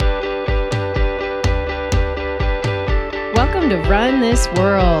to Run This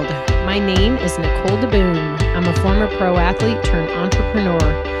World. My name is Nicole DeBoom. I'm a former pro athlete turned entrepreneur.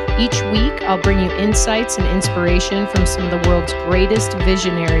 Each week, I'll bring you insights and inspiration from some of the world's greatest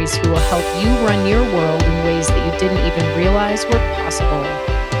visionaries who will help you run your world in ways that you didn't even realize were possible.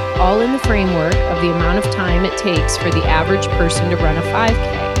 All in the framework of the amount of time it takes for the average person to run a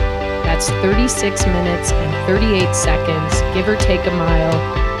 5K. That's 36 minutes and 38 seconds, give or take a mile.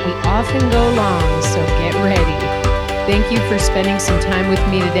 We often go long, so get ready. Thank you for spending some time with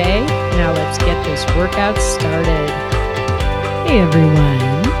me today. Now let's get this workout started. Hey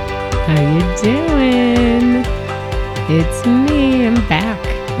everyone, how you doing? It's me, I'm back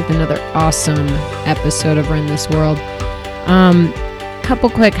with another awesome episode of Run This World.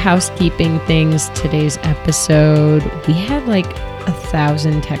 Couple quick housekeeping things. Today's episode, we had like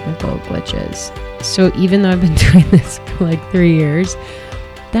 1,000 technical glitches. So even though I've been doing this for like 3 years,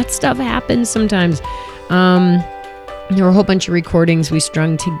 that stuff happens sometimes. There were a whole bunch of recordings we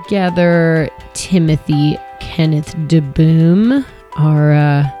strung together. Timothy Kenneth DeBoom,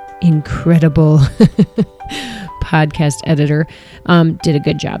 our incredible podcast editor, did a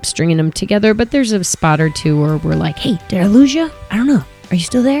good job stringing them together. But there's a spot or two where we're like, hey, did I lose you? I don't know. Are you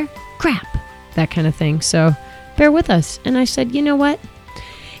still there? Crap. That kind of thing. So bear with us. And I said, you know what?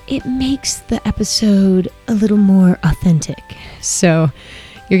 It makes the episode a little more authentic. So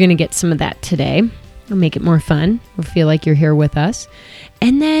you're going to get some of that today. It'll make it more fun. We'll feel like you're here with us.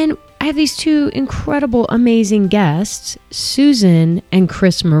 And then I have these two incredible, amazing guests, Susan and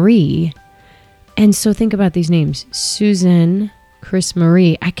Chris Marie. And so think about these names, Susan, Chris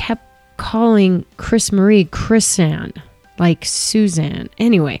Marie. I kept calling Chris Marie Chrisanne, like Suzanne.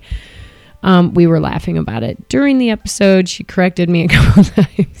 Anyway, we were laughing about it. During the episode, she corrected me a couple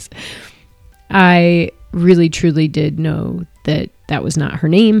times. I really, truly did know that was not her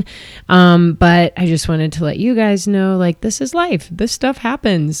name. But I just wanted to let you guys know, like, this is life. This stuff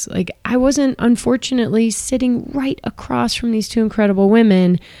happens. Like, I wasn't, unfortunately, sitting right across from these two incredible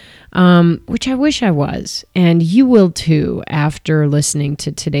women, which I wish I was. And you will too after listening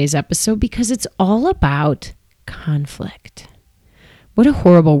to today's episode, because it's all about conflict. What a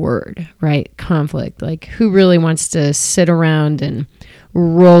horrible word, right? Conflict. Like, who really wants to sit around and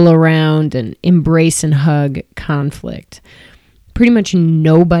roll around and embrace and hug conflict? Pretty much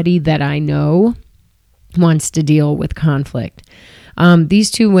nobody that I know wants to deal with conflict. These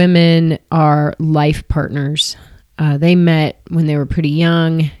two women are life partners. They met when they were pretty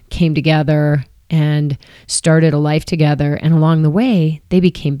young, came together, and started a life together. And along the way, they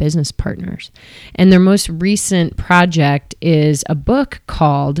became business partners. And their most recent project is a book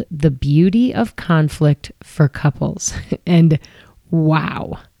called The Beauty of Conflict for Couples. And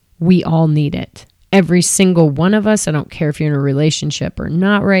wow, we all need it. Every single one of us. I don't care if you're in a relationship or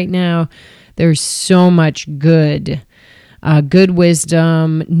not right now. There's so much good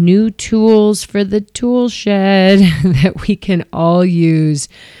wisdom, new tools for the tool shed that we can all use.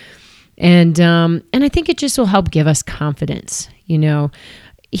 And I think it just will help give us confidence, you know,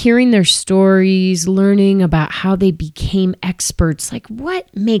 hearing their stories, learning about how they became experts. Like,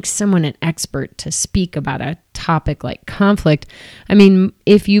 what makes someone an expert to speak about a topic like conflict? I mean,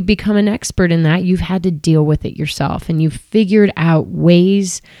 if you become an expert in that, you've had to deal with it yourself, and you've figured out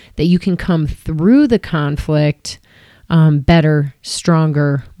ways that you can come through the conflict better,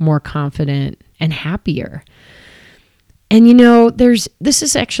 stronger, more confident, and happier. And you know, this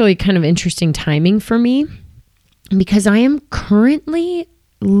is actually kind of interesting timing for me, because I am currently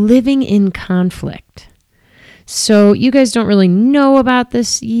living in conflict. So you guys don't really know about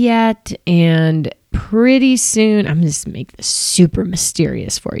this yet, and pretty soon, I'm just make this super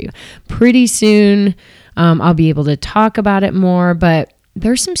mysterious for you. Pretty soon, I'll be able to talk about it more, but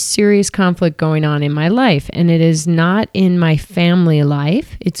there's some serious conflict going on in my life, and it is not in my family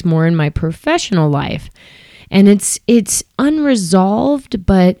life. It's more in my professional life. And it's unresolved,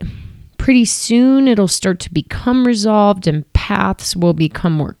 but pretty soon it'll start to become resolved and paths will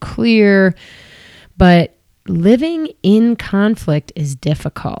become more clear. But living in conflict is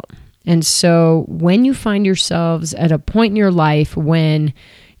difficult. And so when you find yourselves at a point in your life when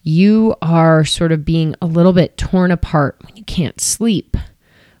you are sort of being a little bit torn apart, when you can't sleep,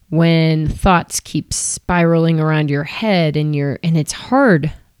 when thoughts keep spiraling around your head and it's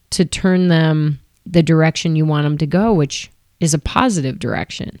hard to turn them the direction you want them to go, which is a positive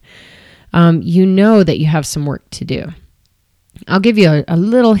direction, you know that you have some work to do. I'll give you a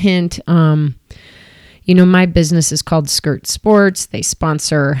little hint. My business is called Skirt Sports. They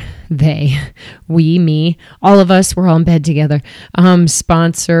sponsor, me, all of us, we're all in bed together,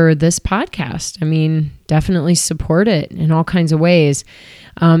 sponsor this podcast. I mean, definitely support it in all kinds of ways.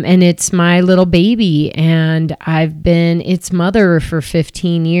 And it's my little baby, and I've been its mother for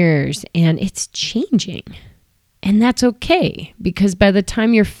 15 years, and it's changing. And that's okay, because by the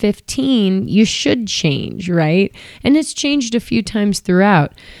time you're 15, you should change, right? And it's changed a few times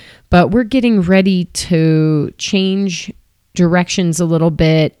throughout, but we're getting ready to change directions a little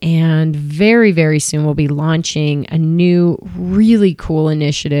bit. And very, very soon we'll be launching a new, really cool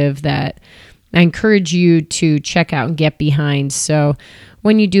initiative that I encourage you to check out and get behind. So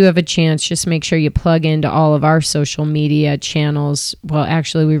when you do have a chance, just make sure you plug into all of our social media channels. Well,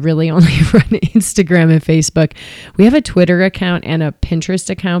 actually, we really only run Instagram and Facebook. We have a Twitter account and a Pinterest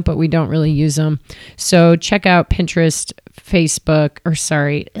account, but we don't really use them. So check out Pinterest, Facebook,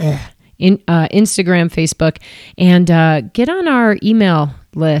 Instagram, Facebook, and get on our email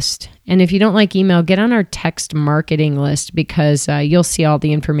list. And if you don't like email, get on our text marketing list, because you'll see all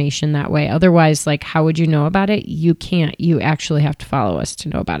the information that way. Otherwise, how would you know about it? You can't. You actually have to follow us to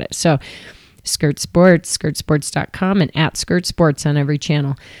know about it. So Skirt Sports, skirtsports.com, and @skirtsports on every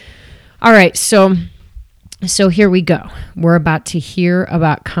channel. All right. So here we go. We're about to hear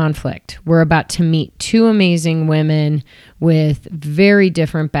about conflict. We're about to meet two amazing women with very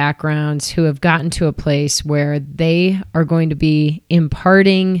different backgrounds who have gotten to a place where they are going to be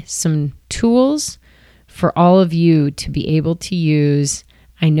imparting some tools for all of you to be able to use.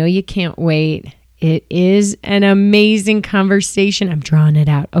 I know you can't wait. It is an amazing conversation. I'm drawing it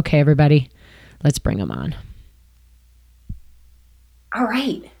out. Okay, everybody, let's bring them on. All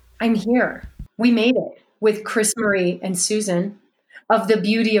right, I'm here. We made it. With Chris Marie and Susan of The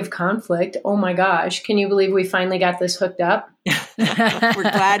Beauty of Conflict. Oh my gosh. Can you believe we finally got this hooked up? We're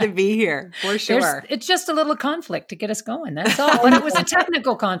glad to be here, for sure. It's just a little conflict to get us going. That's all. But it was a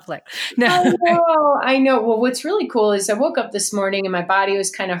technical conflict. I know. Well, what's really cool is I woke up this morning and my body was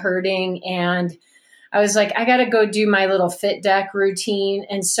kind of hurting, and I was like, I got to go do my little fit deck routine.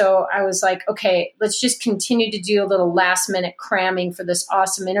 And so I was like, okay, let's just continue to do a little last minute cramming for this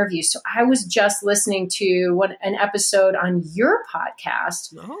awesome interview. So I was just listening to an episode on your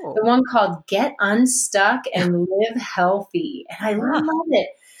podcast, the one called Get Unstuck and Live Healthy. And I love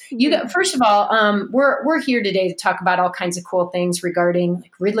it. First of all, we're here today to talk about all kinds of cool things regarding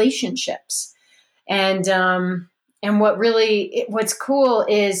relationships. And what's cool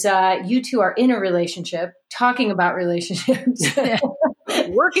is you two are in a relationship, talking about relationships,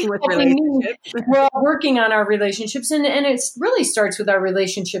 working with relationships. We're all working on our relationships, and it really starts with our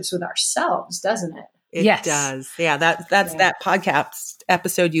relationships with ourselves, doesn't it? It does. Yeah, that's that podcast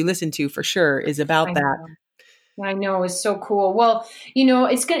episode you listen to for sure is about that. I know, it's so cool. Well,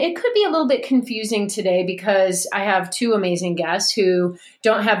 it could be a little bit confusing today because I have two amazing guests who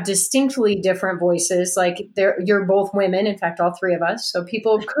don't have distinctly different voices. You're both women, in fact, all three of us. So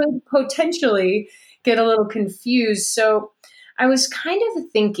people could potentially get a little confused. So I was kind of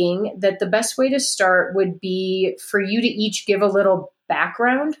thinking that the best way to start would be for you to each give a little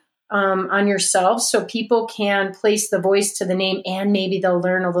background on yourselves, so people can place the voice to the name, and maybe they'll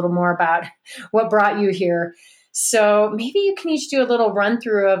learn a little more about what brought you here. So maybe you can each do a little run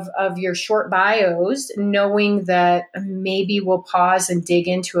through of your short bios, knowing that maybe we'll pause and dig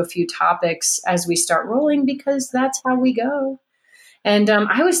into a few topics as we start rolling, because that's how we go. And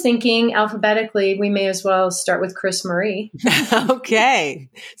I was thinking alphabetically, we may as well start with Chris Marie. Okay.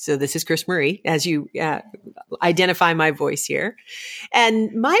 So this is Chris Marie, as you identify my voice here.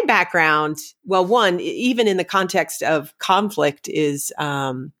 And my background, well, one, even in the context of conflict is,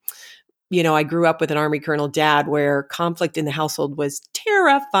 I grew up with an Army Colonel dad where conflict in the household was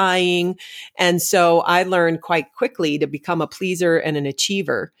terrifying. And so I learned quite quickly to become a pleaser and an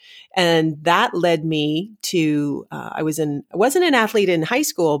achiever. And that led me to, I wasn't an athlete in high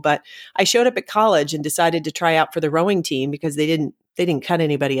school, but I showed up at college and decided to try out for the rowing team because they didn't cut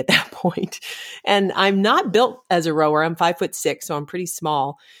anybody at that point. And I'm not built as a rower. I'm 5'6", so I'm pretty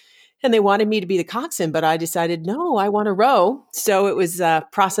small. And they wanted me to be the coxswain, but I decided, no, I want to row. So it was a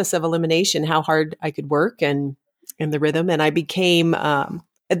process of elimination, how hard I could work and the rhythm. And I became,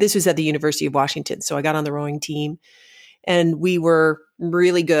 this was at the University of Washington. So I got on the rowing team and we were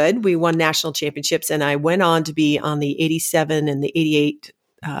really good. We won national championships, and I went on to be on the 87 and the 88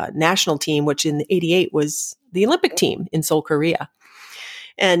 national team, which in the 88 was the Olympic team in Seoul, Korea.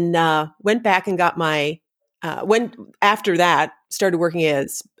 And went back and got after that, started working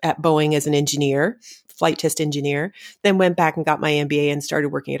at Boeing as an engineer, flight test engineer, then went back and got my MBA and started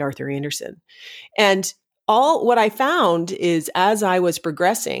working at Arthur Andersen. And what I found is as I was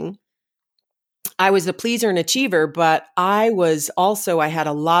progressing, I was a pleaser and achiever, but I had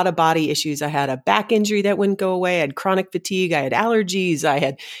a lot of body issues. I had a back injury that wouldn't go away. I had chronic fatigue. I had allergies. I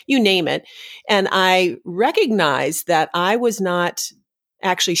had, you name it. And I recognized that I was not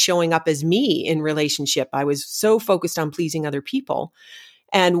actually showing up as me in relationship. I was so focused on pleasing other people.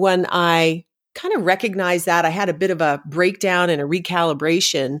 And when I kind of recognized that, I had a bit of a breakdown and a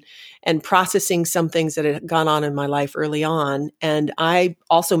recalibration and processing some things that had gone on in my life early on. And I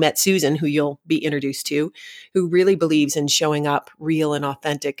also met Susan, who you'll be introduced to, who really believes in showing up real and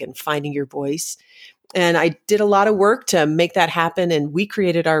authentic and finding your voice. And I did a lot of work to make that happen. And we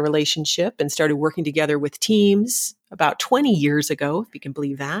created our relationship and started working together with teams about 20 years ago, if you can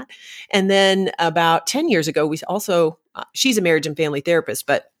believe that. And then about 10 years ago, we also, she's a marriage and family therapist,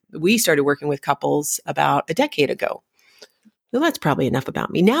 but we started working with couples about a decade ago. Well, that's probably enough about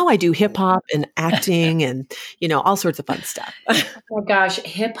me. Now I do hip hop and acting and, all sorts of fun stuff. Oh my gosh,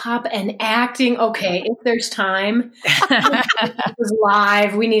 hip hop and acting. Okay, if there's time, it was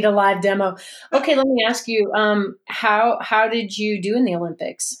live. We need a live demo. Okay, let me ask you, how did you do in the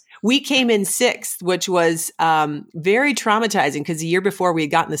Olympics? We came in sixth, which was very traumatizing because the year before we had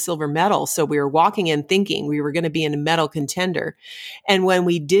gotten the silver medal. So we were walking in thinking we were going to be in a medal contender. And when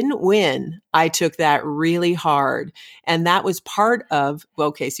we didn't win, I took that really hard. And that was part of,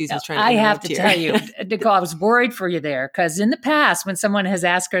 Susan's trying to I have to tell you, Nicole, I was worried for you there because in the past, when someone has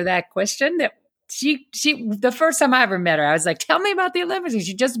asked her that question, that she, the first time I ever met her, I was like, tell me about the Olympics. And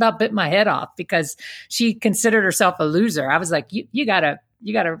she just about bit my head off because she considered herself a loser. I was like, you gotta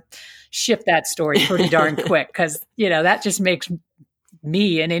shift that story pretty darn quick because, that just makes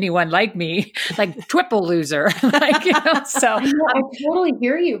me and anyone like me like triple loser. So I totally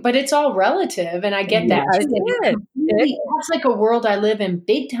hear you, but it's all relative. And I get that. That's like a world I live in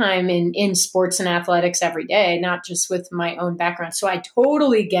big time in sports and athletics every day, not just with my own background. So I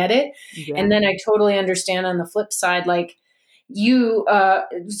totally get it. Yeah. And then I totally understand on the flip side, like, you,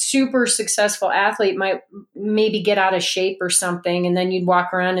 super successful athlete might maybe get out of shape or something. And then you'd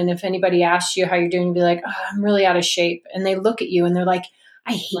walk around and if anybody asks you how you're doing, you'd be like, oh, I'm really out of shape. And they look at you and they're like,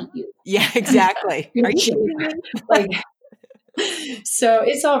 I hate you. Yeah, exactly. Are you like, so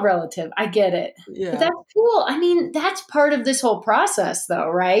it's all relative. I get it. Yeah. But that's cool. I mean, that's part of this whole process though,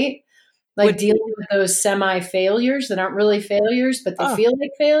 right? Like dealing with those semi-failures that aren't really failures, but they feel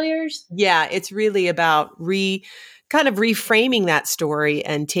like failures. Yeah. It's really about kind of reframing that story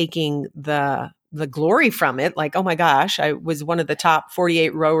and taking the glory from it. Like, oh my gosh, I was one of the top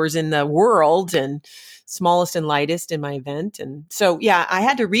 48 rowers in the world and smallest and lightest in my event. And so, yeah, I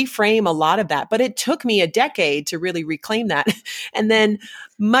had to reframe a lot of that, but it took me a decade to really reclaim that. And then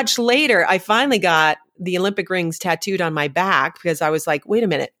much later, I finally got the Olympic rings tattooed on my back because I was like, wait a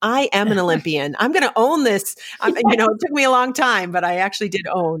minute, I am an Olympian. I'm going to own this. It took me a long time, but I actually did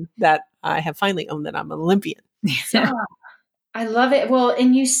own that. I have finally owned that I'm an Olympian. Yeah. I love it. Well,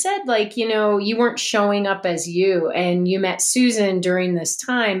 and you said like, you weren't showing up as you and you met Susan during this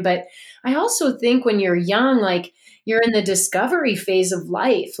time. But I also think when you're young, like you're in the discovery phase of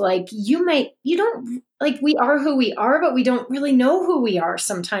life, like we are who we are, but we don't really know who we are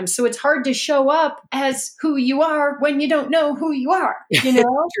sometimes. So it's hard to show up as who you are when you don't know who you are,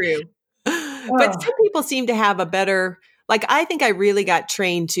 True. But some people seem to have a better, I think I really got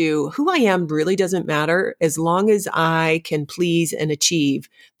trained to who I am really doesn't matter as long as I can please and achieve.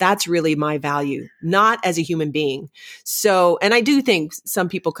 That's really my value, not as a human being. So, and I do think some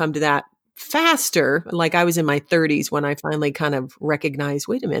people come to that faster. Like I was in my 30s when I finally kind of recognized,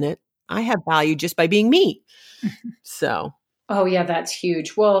 wait a minute, I have value just by being me. So. Oh yeah, that's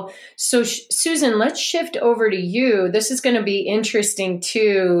huge. Well, so Susan, let's shift over to you. This is going to be interesting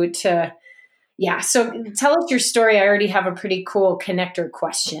too, yeah. So tell us your story. I already have a pretty cool connector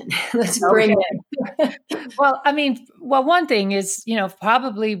question. Let's bring it. Well, one thing is,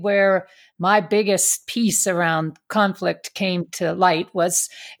 probably where my biggest piece around conflict came to light was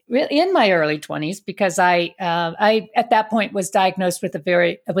in my early 20s, because I at that point was diagnosed with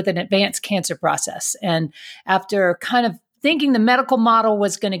an advanced cancer process. And after kind of thinking the medical model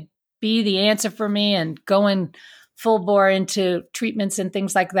was going to be the answer for me and going full bore into treatments and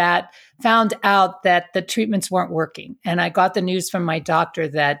things like that, found out that the treatments weren't working. And I got the news from my doctor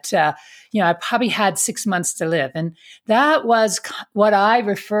that, I probably had 6 months to live. And that was what I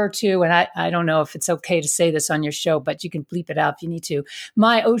refer to, and I don't know if it's okay to say this on your show, but you can bleep it out if you need to,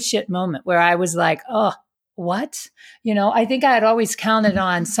 my oh shit moment where I was like, oh, what? I think I had always counted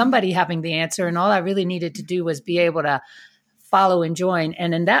on somebody having the answer, and all I really needed to do was be able to follow and join.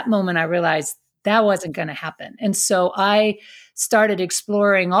 And in that moment, I realized that wasn't going to happen. And so I started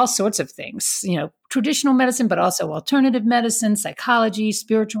exploring all sorts of things, traditional medicine, but also alternative medicine, psychology,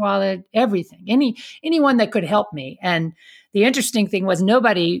 spirituality, everything, anyone that could help me. And the interesting thing was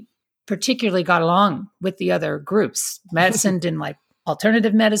nobody particularly got along with the other groups. Medicine didn't like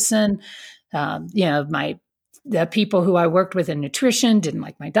alternative medicine. The people who I worked with in nutrition didn't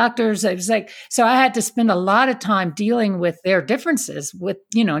like my doctors. It was like, so I had to spend a lot of time dealing with their differences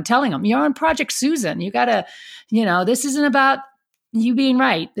and telling them, you're on Project Susan. You gotta, this isn't about you being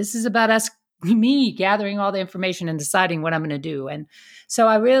right. This is about me gathering all the information and deciding what I'm going to do. And so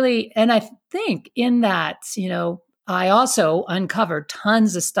I think in that, I also uncovered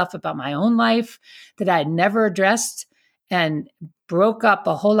tons of stuff about my own life that I had never addressed, and broke up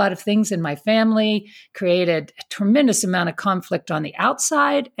a whole lot of things in my family, created a tremendous amount of conflict on the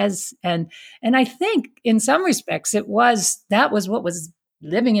outside and I think in some respects that was what was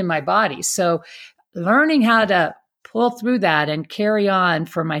living in my body. So learning how to pull through that and carry on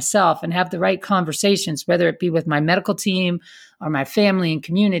for myself and have the right conversations, whether it be with my medical team or my family and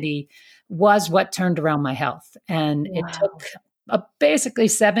community, was what turned around my health. And It took basically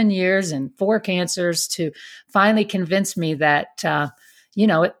 7 years and 4 cancers to finally convince me that,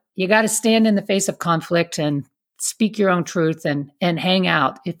 you got to stand in the face of conflict and speak your own truth and hang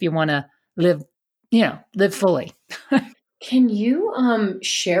out if you want to live fully. Can you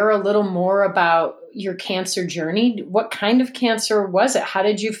share a little more about your cancer journey? What kind of cancer was it? How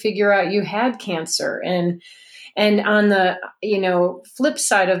did you figure out you had cancer? And on the, flip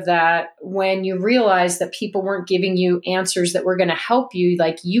side of that, when you realized that people weren't giving you answers that were going to help you,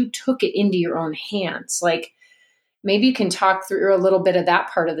 like you took it into your own hands, like maybe you can talk through a little bit of that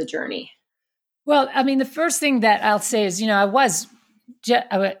part of the journey. Well, I mean, the first thing that I'll say is,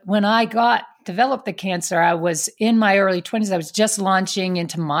 when I developed the cancer, I was in my early 20s. I was just launching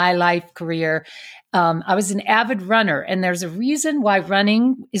into my life career. I was an avid runner, and there's a reason why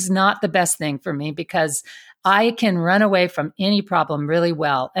running is not the best thing for me, because I can run away from any problem really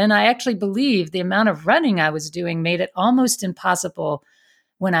well. And I actually believe the amount of running I was doing made it almost impossible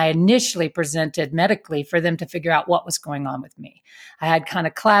when I initially presented medically for them to figure out what was going on with me. I had kind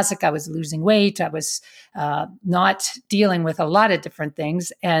of classic, I was losing weight. I was not dealing with a lot of different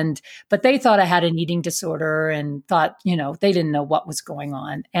things. But they thought I had an eating disorder and thought, they didn't know what was going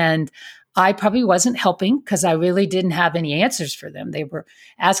on. And I probably wasn't helping because I really didn't have any answers for them. They were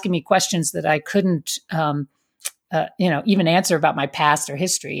asking me questions that I couldn't, even answer about my past or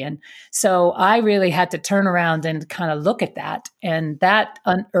history. And so I really had to turn around and kind of look at that. And that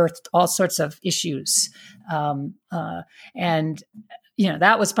unearthed all sorts of issues. That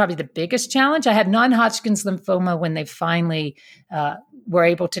was probably the biggest challenge. I had non-Hodgkin's lymphoma when they finally were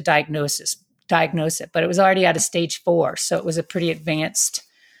able to diagnose it, but it was already at a stage 4. So it was a pretty advanced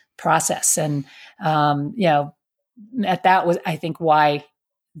process. And, that was, I think, why,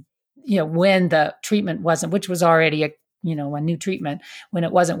 when the treatment wasn't, which was already a new treatment, when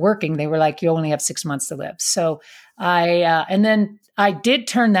it wasn't working, they were like, you only have 6 months to live. So and then I did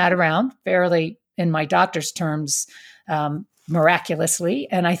turn that around fairly, in my doctor's terms, miraculously.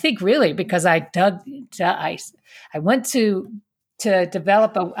 And I think really because I went to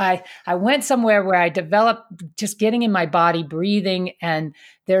develop I went somewhere where I developed just getting in my body, breathing, and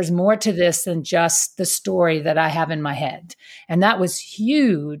there's more to this than just the story that I have in my head. And that was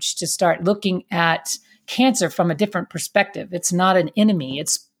huge, to start looking at cancer from a different perspective. It's not an enemy.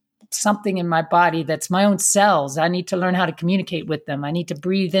 It's something in my body that's my own cells. I need to learn how to communicate with them. I need to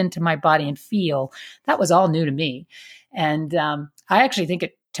breathe into my body and feel. That was all new to me. And I actually think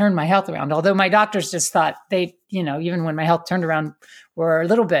it turned my health around. Although my doctors just thought even when my health turned around, were a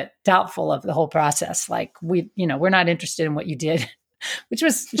little bit doubtful of the whole process. Like we're not interested in what you did, which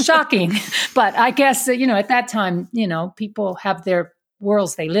was shocking. But I guess, at that time, people have their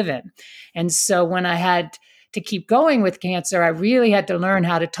worlds they live in. And so when I had to keep going with cancer, I really had to learn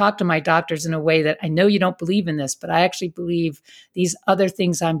how to talk to my doctors in a way that, I know you don't believe in this, but I actually believe these other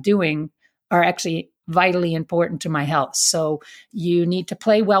things I'm doing are actually vitally important to my health. So you need to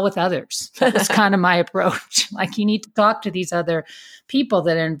play well with others. That was kind of my approach. Like, you need to talk to these other people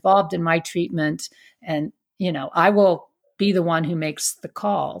that are involved in my treatment. And, I will be the one who makes the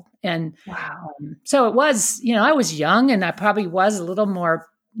call. And so it was, I was young, and I probably was a little more,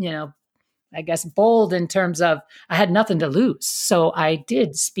 I guess, bold in terms of I had nothing to lose. So I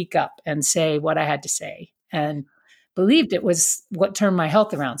did speak up and say what I had to say, and believed it was what turned my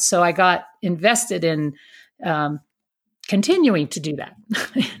health around. So I got invested in continuing to do that.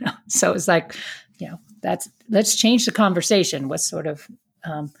 So it was like, let's change the conversation was sort of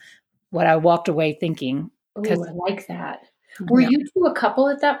what I walked away thinking. Oh, I like that. Were you two a couple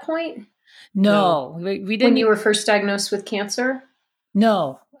at that point? No, we didn't. When you were first diagnosed with cancer?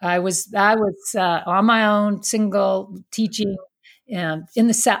 No, I was on my own, single, teaching in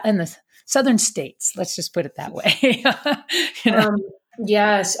the southern states. Let's just put it that way. You know?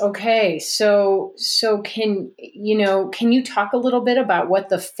 Yes. Okay. So can you talk a little bit about what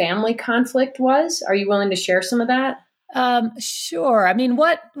the family conflict was? Are you willing to share some of that? Sure. I mean,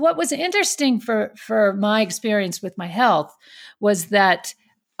 what was interesting for my experience with my health was that,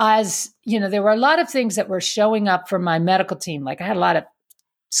 as you know, there were a lot of things that were showing up for my medical team. Like I had a lot of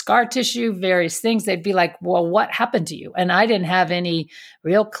scar tissue, various things. They'd be like, well, what happened to you? And I didn't have any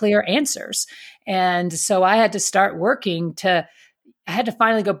real clear answers. And so I had to start I had to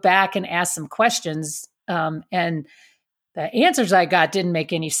finally go back and ask some questions. And the answers I got didn't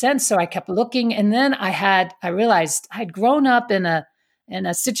make any sense. So I kept looking. And then I realized I'd grown up in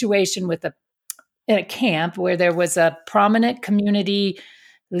a situation in a camp where there was a prominent community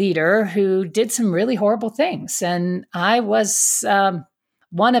leader who did some really horrible things. And I was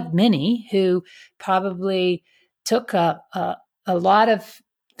one of many who probably took a lot of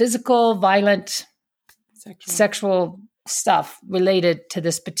physical, violent, sexual stuff related to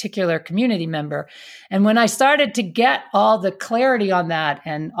this particular community member. And when I started to get all the clarity on that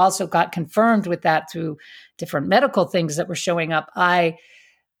and also got confirmed with that through different medical things that were showing up, I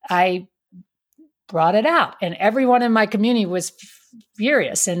brought it out. And everyone in my community was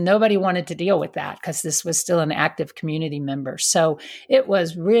furious and nobody wanted to deal with that because this was still an active community member. So it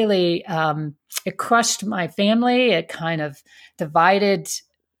was really, it crushed my family. It kind of divided.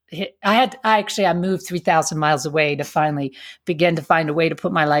 I moved 3,000 miles away to finally begin to find a way to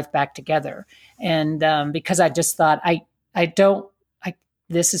put my life back together. And because I just thought,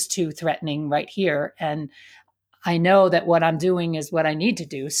 this is too threatening right here. And I know that what I'm doing is what I need to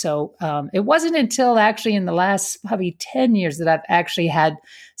do. So it wasn't until actually in the last probably 10 years that I've actually had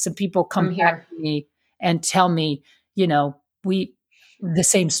some people come back to me and tell me, the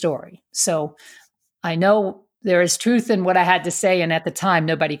same story. So I know there is truth in what I had to say. And at the time,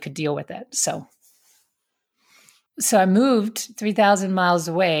 nobody could deal with it. So I moved 3,000 miles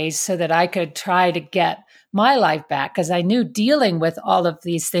away so that I could try to get my life back, because I knew dealing with all of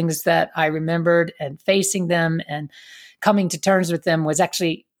these things that I remembered and facing them and coming to terms with them was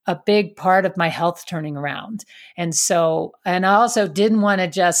actually a big part of my health turning around. And I also didn't want to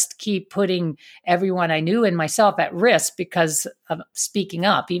just keep putting everyone I knew and myself at risk because of speaking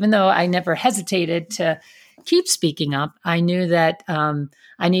up. Even though I never hesitated to keep speaking up, I knew that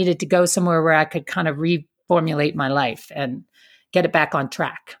I needed to go somewhere where I could kind of reformulate my life and get it back on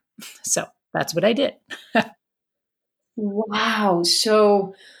track. So that's what I did. Wow.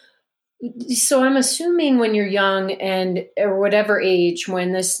 So I'm assuming when you're young and or whatever age,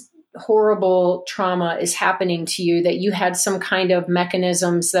 when this horrible trauma is happening to you, that you had some kind of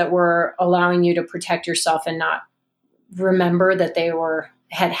mechanisms that were allowing you to protect yourself and not remember that they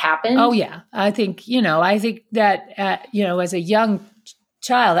had happened. Oh yeah. I think that, as a young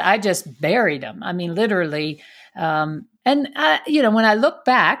child, I just buried them. I mean, literally, when I look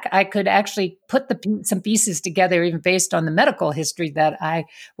back, I could actually put some pieces together, even based on the medical history that I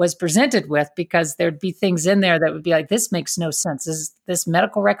was presented with, because there'd be things in there that would be like, this makes no sense. This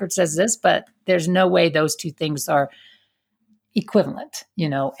medical record says this, but there's no way those two things are equivalent,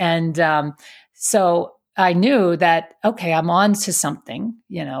 And so I knew that, okay, I'm on to something,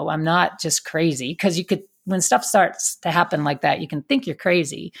 I'm not just crazy, because when stuff starts to happen like that, you can think you're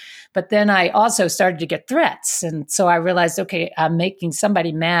crazy. But then I also started to get threats. And so I realized, okay, I'm making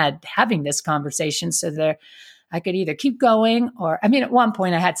somebody mad having this conversation. So I could either keep going at one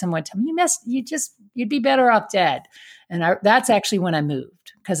point I had someone tell me, you'd be better off dead. And that's actually when I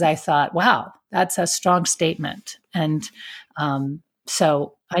moved, because I thought, wow, that's a strong statement. And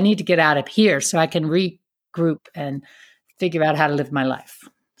so I need to get out of here so I can regroup and figure out how to live my life.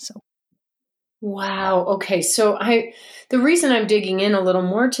 So. Wow. Okay. So the reason I'm digging in a little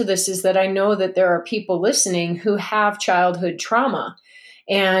more to this is that I know that there are people listening who have childhood trauma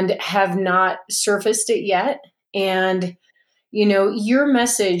and have not surfaced it yet. And, your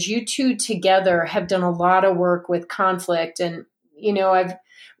message, you two together have done a lot of work with conflict. And,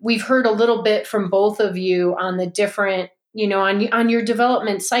 we've heard a little bit from both of you on the different, on your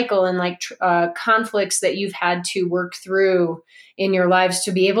development cycle and conflicts that you've had to work through in your lives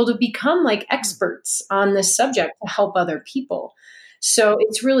to be able to become experts on this subject to help other people. So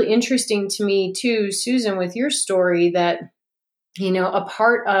it's really interesting to me too, Susan, with your story that, a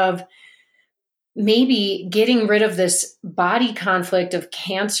part of maybe getting rid of this body conflict of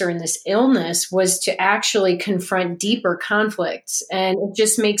cancer and this illness was to actually confront deeper conflicts. And it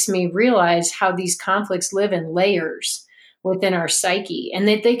just makes me realize how these conflicts live in layers. within our psyche, and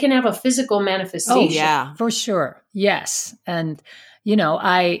that they can have a physical manifestation. Oh, yeah. For sure. Yes. And,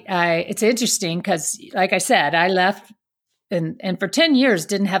 I it's interesting because, like I said, I left and for 10 years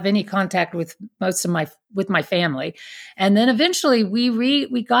didn't have any contact with with my family. And then eventually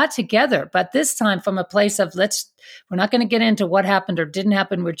we got together, but this time from a place of we're not going to get into what happened or didn't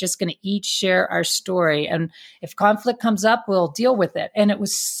happen. We're just going to each share our story. And if conflict comes up, we'll deal with it. And it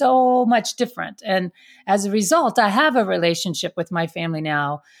was so much different. And as a result, I have a relationship with my family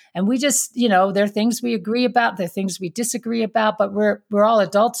now. And we just, there are things we agree about, there are things we disagree about, but we're all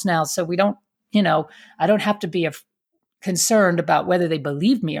adults now. So we don't, I don't have to be concerned about whether they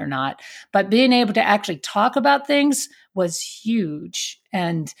believe me or not, but being able to actually talk about things was huge.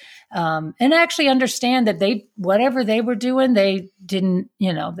 And actually understand that whatever they were doing, they didn't,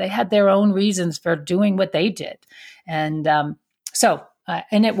 they had their own reasons for doing what they did. And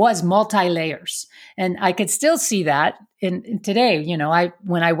and it was multi-layers, and I could still see that in today,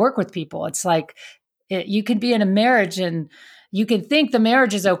 when I work with people, it's like you can be in a marriage and you can think the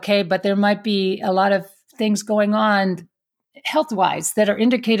marriage is okay, but there might be a lot of things going on health-wise that are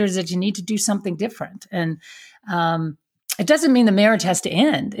indicators that you need to do something different. And it doesn't mean the marriage has to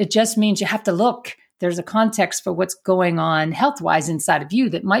end. It just means you have to look. There's a context for what's going on health-wise inside of you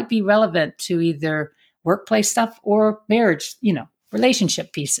that might be relevant to either workplace stuff or marriage,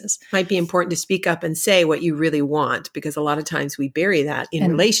 relationship pieces. Might be important to speak up and say what you really want, because a lot of times we bury that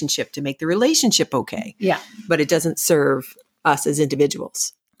in relationship to make the relationship okay. Yeah. But it doesn't serve us as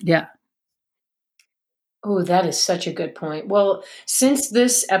individuals. Yeah. Oh, that is such a good point. Well, since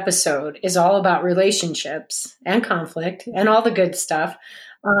this episode is all about relationships and conflict and all the good stuff,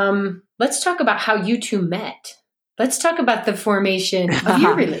 let's talk about how you two met. Let's talk about the formation of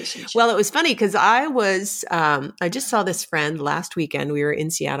your relationship. Well, it was funny because I just saw this friend last weekend. We were in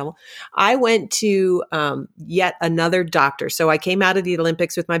Seattle. I went to yet another doctor. So I came out of the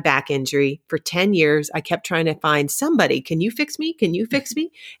Olympics with my back injury. For 10 years, I kept trying to find somebody. Can you fix me? Can you fix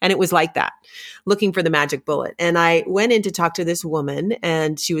me? And it was like that, looking for the magic bullet. And I went in to talk to this woman,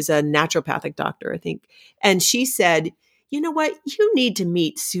 and she was a naturopathic doctor, I think. And she said, you know what? You need to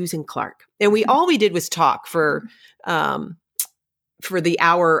meet Susan Clark. And all we did was talk for the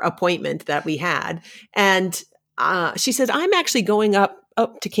hour appointment that we had. And she said, I'm actually going up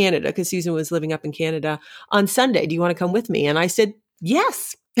to Canada, because Susan was living up in Canada, on Sunday. Do you want to come with me? And I said,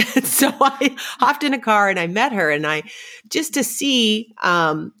 yes. So I hopped in a car and I met her, and just to see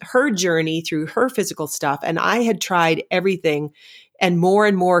her journey through her physical stuff. And I had tried everything, and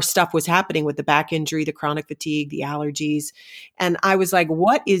more stuff was happening with the back injury, the chronic fatigue, the allergies. And I was like,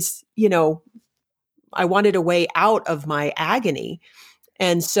 what is, I wanted a way out of my agony.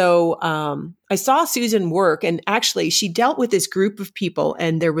 And so I saw Susan work, and actually she dealt with this group of people,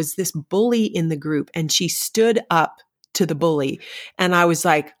 and there was this bully in the group, and she stood up to the bully. And I was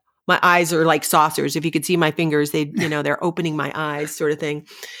like, my eyes are like saucers. If you could see my fingers, they're opening my eyes, sort of thing.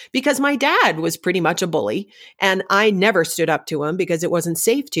 Because my dad was pretty much a bully, and I never stood up to him because it wasn't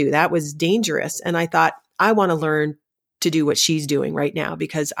safe to. That was dangerous. And I thought, I want to learn to do what she's doing right now,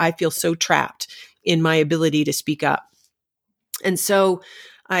 because I feel so trapped in my ability to speak up. And so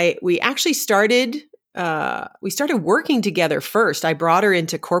we actually started working together first. I brought her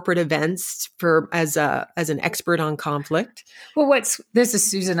into corporate events as an expert on conflict. Well, this is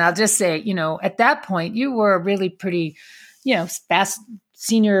Susan. I'll just say, at that point you were a really pretty, fast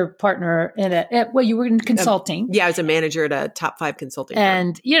senior partner you were in consulting. Yeah, I was a manager at a top 5 consulting firm.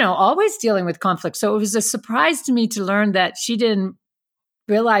 And, always dealing with conflict. So it was a surprise to me to learn that she didn't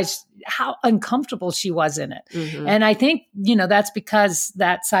realize how uncomfortable she was in it. Mm-hmm. And I think, that's because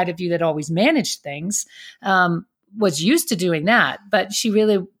that side of you that always managed things was used to doing that. But she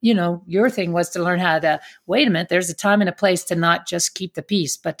really, your thing was to learn how to, wait a minute, there's a time and a place to not just keep the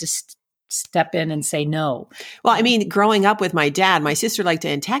peace, but to step in and say no. Well, I mean, growing up with my dad, my sister liked to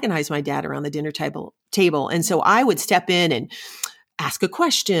antagonize my dad around the dinner table. And so I would step in and ask a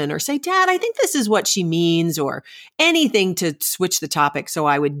question or say, Dad, I think this is what she means, or anything to switch the topic. So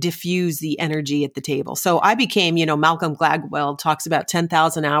I would diffuse the energy at the table. So I became, Malcolm Gladwell talks about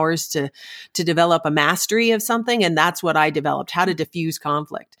 10,000 hours to develop a mastery of something. And that's what I developed, how to diffuse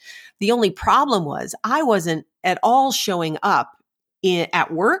conflict. The only problem was I wasn't at all showing up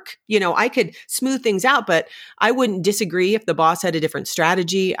at work. I could smooth things out, but I wouldn't disagree if the boss had a different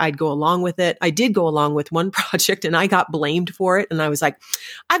strategy. I'd go along with it. I did go along with one project, and I got blamed for it. And I was like,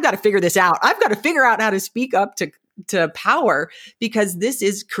 I've got to figure this out. I've got to figure out how to speak up to power, because this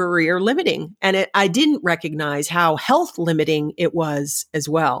is career limiting. And I didn't recognize how health limiting it was as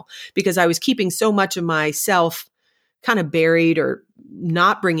well, because I was keeping so much of myself kind of buried or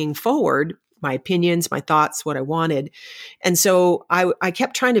not bringing forward my opinions, my thoughts, what I wanted. And so I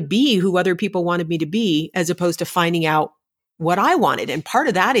kept trying to be who other people wanted me to be, as opposed to finding out what I wanted. And part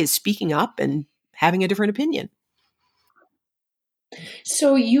of that is speaking up and having a different opinion.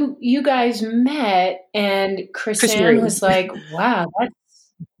 So you guys met, and Chris Ann was like, wow,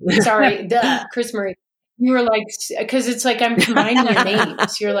 that's sorry, Chris Marie. You were like, because it's like I'm combining your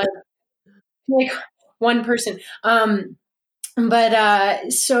names. You're like one person.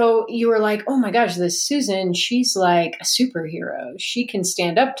 But so you were like, oh my gosh, this Susan, she's like a superhero. She can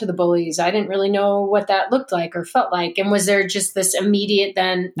stand up to the bullies. I didn't really know what that looked like or felt like. And was there just this immediate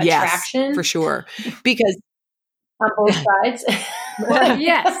then attraction? Yes, for sure. Because on both sides?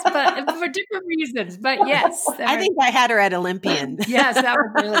 Yes, but for different reasons. But yes. I think I had her at Olympian. Yes, that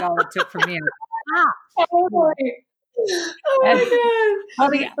was really all it took for me. Oh my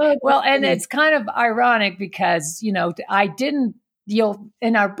God. Well, and it's kind of ironic because, I didn't,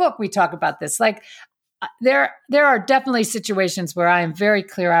 in our book, we talk about this, like there are definitely situations where I am very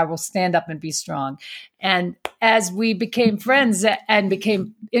clear I will stand up and be strong. And as we became friends and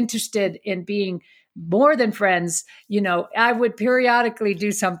became interested in being more than friends, I would periodically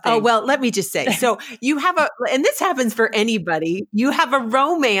do something. Oh, well, let me just say, so you have and this happens for anybody, you have a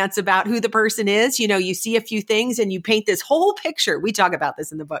romance about who the person is. You see a few things and you paint this whole picture. We talk about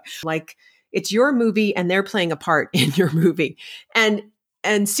this in the book. Like, it's your movie and they're playing a part in your movie.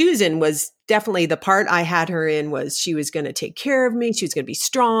 And Susan was definitely the part I had her in. Was she was going to take care of me. She was going to be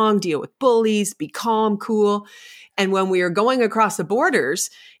strong, deal with bullies, be calm, cool. And when we were going across the borders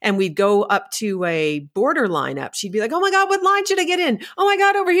and we'd go up to a border lineup, she'd be like, oh my God, what line should I get in? Oh my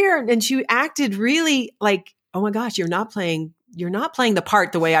God, over here. And she acted really like, oh my gosh, you're not playing the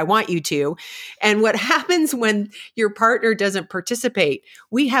part the way I want you to. And what happens when your partner doesn't participate,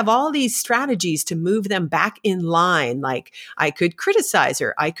 we have all these strategies to move them back in line. Like, I could criticize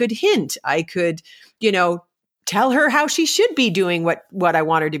her. I could hint. I could, tell her how she should be doing what I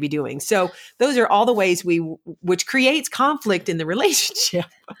want her to be doing. So those are all the ways which creates conflict in the relationship.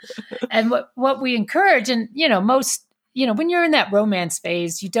 And what we encourage, and most, when you're in that romance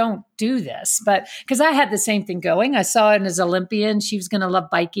phase, you don't do this. But because I had the same thing going, I saw it as Olympian. She was going to love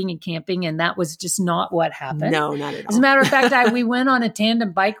biking and camping, and that was just not what happened. No, not at all. As a matter of fact, we went on a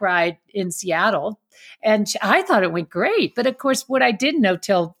tandem bike ride in Seattle, and I thought it went great. But of course, what I didn't know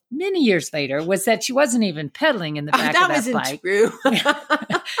till many years later was that she wasn't even pedaling in the back of that bike. True.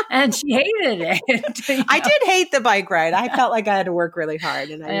 And she hated it. I did hate the bike ride. I felt like I had to work really hard,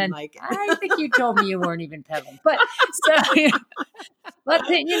 and I didn't like it. I think you told me you weren't even pedaling. But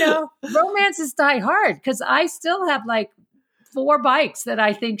romances die hard, because I still have like 4 bikes that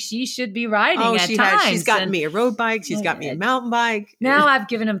I think she should be riding at times. She's gotten me a road bike. She's got me a mountain bike. Now I've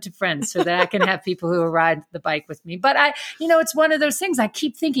given them to friends so that I can have people who ride the bike with me. But it's one of those things I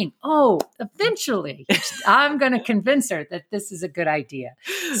keep thinking, eventually I'm going to convince her that this is a good idea.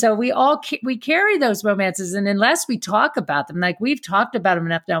 So we carry those romances. And unless we talk about them, like we've talked about them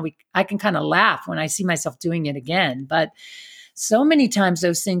enough now, I can kind of laugh when I see myself doing it again. But so many times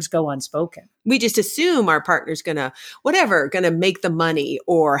those things go unspoken. We just assume our partner's gonna make the money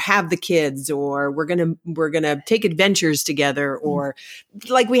or have the kids, or we're gonna take adventures together, or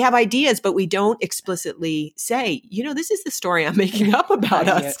like we have ideas, but we don't explicitly say, this is the story I'm making up about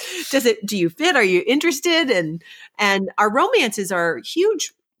us. Do you fit? Are you interested? And our romances are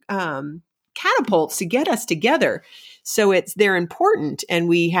huge catapults to get us together. So they're important, and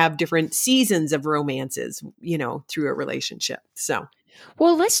we have different seasons of romances, through a relationship. So,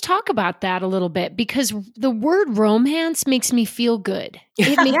 well, let's talk about that a little bit, because the word romance makes me feel good.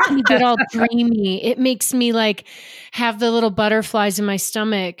 It makes me get all dreamy. It makes me like have the little butterflies in my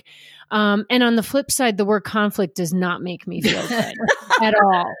stomach. And on the flip side, the word conflict does not make me feel good at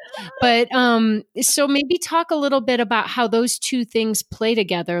all. But so maybe talk a little bit about how those two things play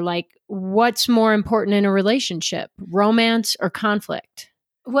together. Like, what's more important in a relationship, romance or conflict?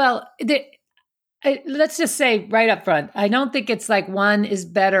 Well, let's just say right up front, I don't think it's like one is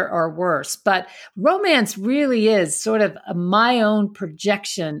better or worse, but romance really is sort of my own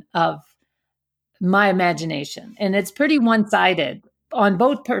projection of my imagination. And it's pretty one-sided.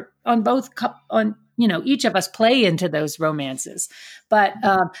 Each of us play into those romances, but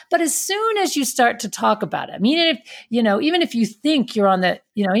as soon as you start to talk about it, I mean, even if you think you're on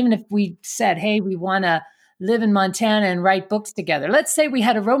even if we said, hey, we want to live in Montana and write books together. Let's say we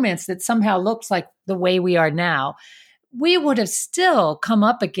had a romance that somehow looks like the way we are now. We would have still come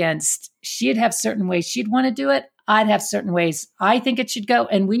up against, she'd have certain ways she'd want to do it. I'd have certain ways I think it should go.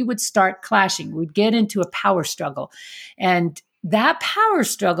 And we would start clashing. We'd get into a power struggle. And that power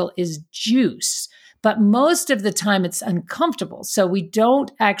struggle is juice. but most of the time it's uncomfortable. So we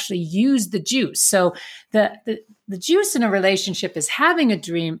don't actually use the juice. So the juice in a relationship is having a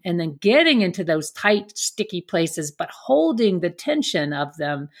dream and then getting into those tight, sticky places, but holding the tension of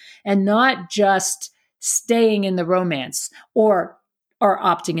them and not just staying in the romance or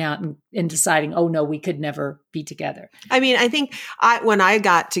opting out and deciding, oh no, we could never be together. I mean, I think when I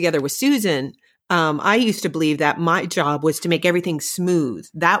got together with Susan, I used to believe that my job was to make everything smooth.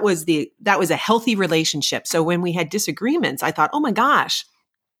 That was a healthy relationship. So when we had disagreements, I thought, oh my gosh,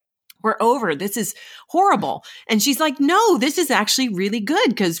 we're over. This is horrible. And she's like, no, this is actually really good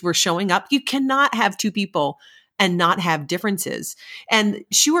because we're showing up. You cannot have two people and not have differences. And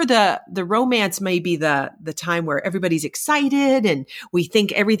sure, the romance may be the time where everybody's excited and we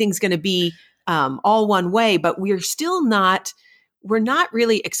think everything's going to be all one way, but we're not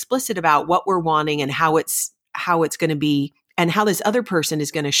really explicit about what we're wanting and how it's going to be and how this other person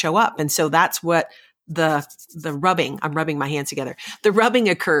is going to show up. And so that's what the rubbing, I'm rubbing my hands together. The rubbing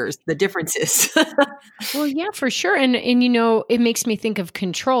occurs, the differences. Well, yeah, for sure. And it makes me think of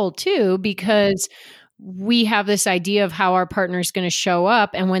control too, because we have this idea of how our partner is going to show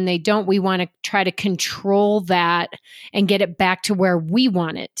up. And when they don't, we want to try to control that and get it back to where we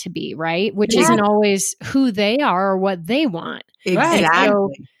want it to be, right? Which isn't always who they are or what they want. Exactly. So,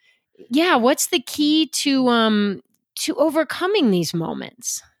 yeah. What's the key to overcoming these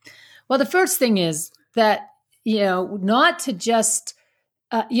moments? Well, the first thing is that, not to just,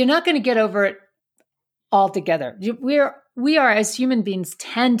 you're not going to get over it altogether. We are as human beings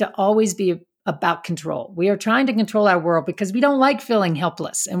tend to always be about control. We are trying to control our world because we don't like feeling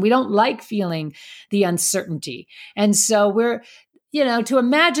helpless and we don't like feeling the uncertainty. And so we're, to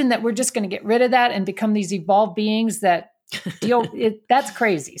imagine that we're just going to get rid of that and become these evolved beings that that's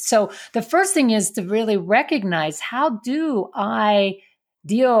crazy. So the first thing is to really recognize, how do I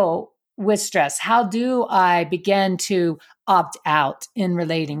deal with stress? How do I begin to opt out in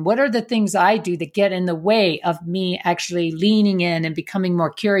relating? What are the things I do that get in the way of me actually leaning in and becoming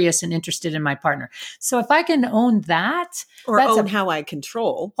more curious and interested in my partner? So if I can own that, how I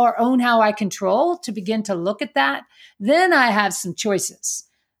control, to begin to look at that, then I have some choices.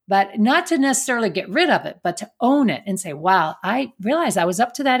 But not to necessarily get rid of it, but to own it and say, wow, I realized I was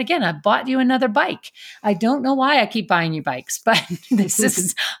up to that again. I bought you another bike. I don't know why I keep buying you bikes, but this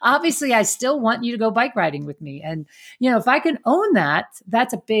is obviously, I still want you to go bike riding with me. And, if I can own that,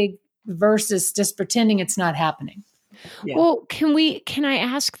 that's a big versus just pretending it's not happening. Yeah. Well, can I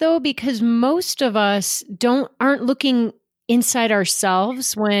ask though, because most of us aren't looking inside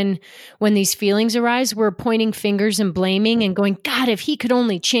ourselves when these feelings arise. We're pointing fingers and blaming and going, God, if he could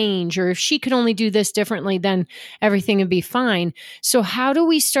only change, or if she could only do this differently, then everything would be fine. So how do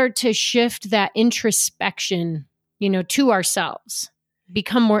we start to shift that introspection, to ourselves,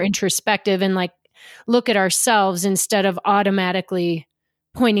 become more introspective and look at ourselves instead of automatically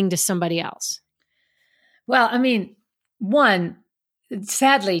pointing to somebody else? Well, I mean,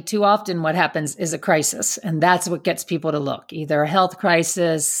 sadly, too often what happens is a crisis, and that's what gets people to look. Either a health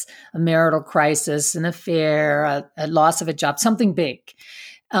crisis, a marital crisis, an affair, a loss of a job, something big.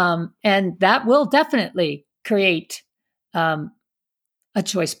 And that will definitely create a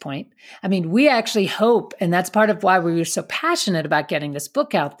choice point. I mean, we actually hope, and that's part of why we were so passionate about getting this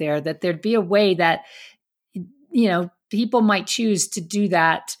book out there, that there'd be a way that, people might choose to do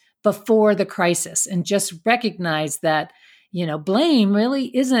that before the crisis and just recognize that blame really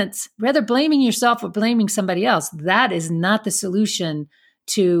isn't, rather blaming yourself or blaming somebody else, that is not the solution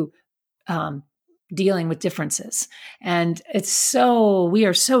to dealing with differences. And we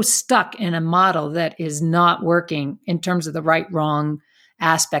are so stuck in a model that is not working in terms of the right, wrong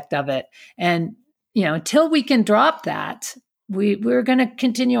aspect of it. And, until we can drop that, we're going to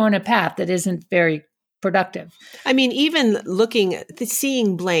continue on a path that isn't very productive. I mean, even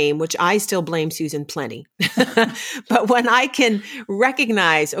seeing blame, which I still blame Susan plenty, but when I can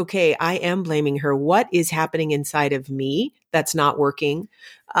recognize, okay, I am blaming her, what is happening inside of me that's not working?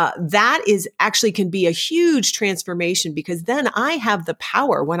 That is actually can be a huge transformation, because then I have the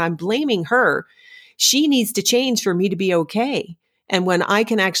power. When I'm blaming her, she needs to change for me to be okay. And when I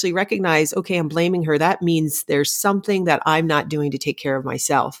can actually recognize, okay, I'm blaming her, that means there's something that I'm not doing to take care of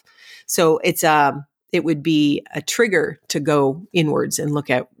myself. So it would be a trigger to go inwards and look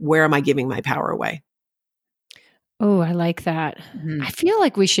at, where am I giving my power away? Oh, I like that. Mm-hmm. I feel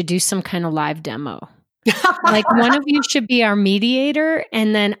like we should do some kind of live demo. One of you should be our mediator,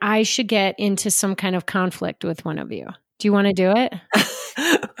 and then I should get into some kind of conflict with one of you. Do you want to do it?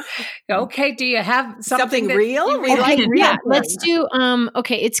 Okay. Do you have something real? We like real. Yeah, let's do,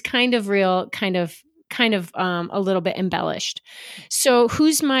 okay. It's kind of real, kind of a little bit embellished. So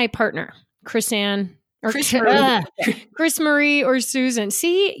who's my partner? Chris Ann or Chris Marie. Chris Marie or Susan.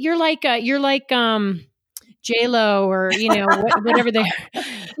 See, you're like J-Lo or, whatever they are.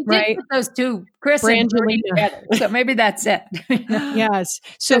 Right. Put those two, Chris and Marie together. So maybe that's it. Yes.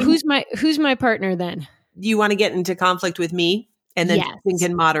 So who's my partner then? You want to get into conflict with me and then we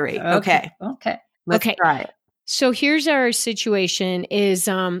can moderate. Okay. Let's try it. So here's our situation is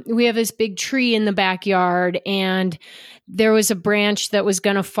we have this big tree in the backyard and there was a branch that was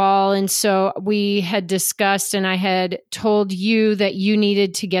going to fall. And so we had discussed and I had told you that you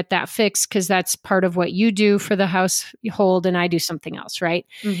needed to get that fixed because that's part of what you do for the household and I do something else, right?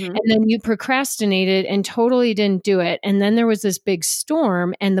 Mm-hmm. And then you procrastinated and totally didn't do it. And then there was this big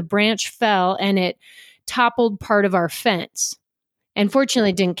storm and the branch fell and it toppled part of our fence. And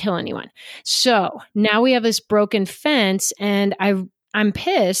fortunately, it didn't kill anyone. So now we have this broken fence and I'm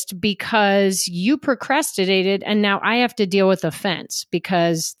pissed because you procrastinated and now I have to deal with the fence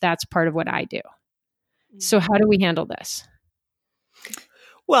because that's part of what I do. So how do we handle this?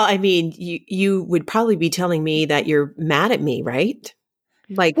 Well, I mean, you would probably be telling me that you're mad at me, right?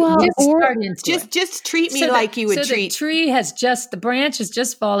 Like, just treat me like you would treat. The tree the branch has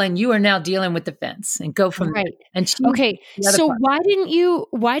just fallen. You are now dealing with the fence and go from right. there. And so why didn't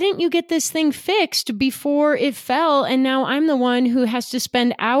you get this thing fixed before it fell? And now I'm the one who has to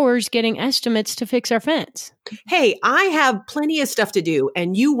spend hours getting estimates to fix our fence. Hey, I have plenty of stuff to do.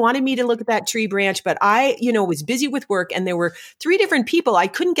 And you wanted me to look at that tree branch, but I, was busy with work and there were 3 different people. I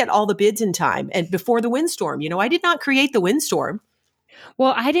couldn't get all the bids in time. And before the windstorm, I did not create the windstorm.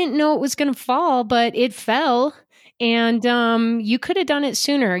 Well, I didn't know it was going to fall, but it fell. And you could have done it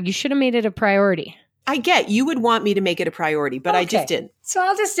sooner. You should have made it a priority. I get you would want me to make it a priority, but I just didn't. So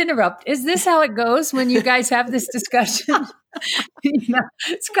I'll just interrupt. Is this how it goes when you guys have this discussion?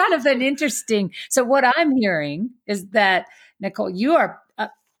 It's kind of an interesting. So what I'm hearing is that, Nicole, you are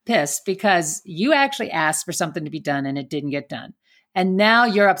pissed because you actually asked for something to be done and it didn't get done. And now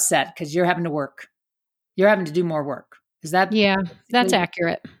you're upset because you're having to work. You're having to do more work. Is that? Yeah, that's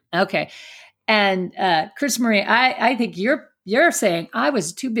accurate. Okay. And Chris Marie, I think you're saying I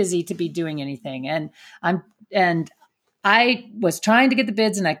was too busy to be doing anything. And I was trying to get the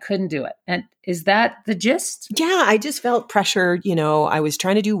bids and I couldn't do it. And is that the gist? Yeah, I just felt pressure. I was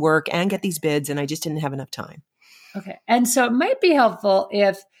trying to do work and get these bids and I just didn't have enough time. Okay. And so it might be helpful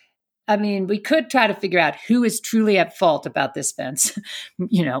we could try to figure out who is truly at fault about this fence,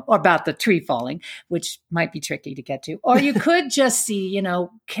 or about the tree falling, which might be tricky to get to. Or you could just see,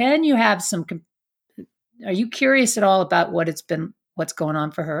 can you have are you curious at all about what's going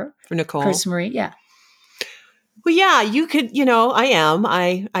on for her? For Nicole? Chris Marie, yeah. Well, yeah, you could, I am.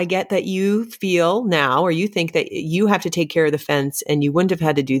 I get that you feel now, or you think that you have to take care of the fence and you wouldn't have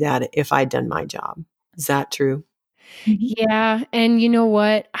had to do that if I'd done my job. Is that true? Yeah. And you know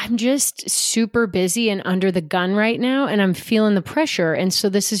what? I'm just super busy and under the gun right now and I'm feeling the pressure. And so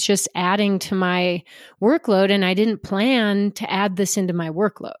this is just adding to my workload and I didn't plan to add this into my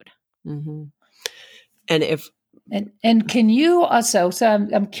workload. Mm-hmm. And can you also, so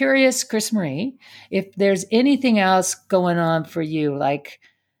I'm curious, Chris Marie, if there's anything else going on for you, like,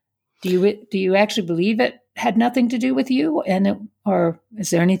 do you actually believe it had nothing to do with you or is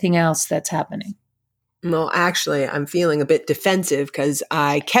there anything else that's happening? Well, actually, I'm feeling a bit defensive because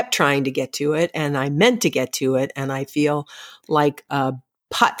I kept trying to get to it and I meant to get to it. And I feel like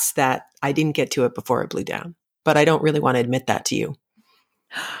putz that I didn't get to it before it blew down. But I don't really want to admit that to you.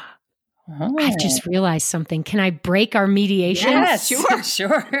 Oh. I've just realized something. Can I break our mediation? Yes,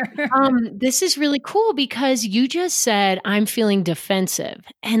 sure. This is really cool because you just said I'm feeling defensive.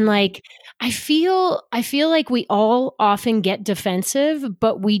 And I feel like we all often get defensive,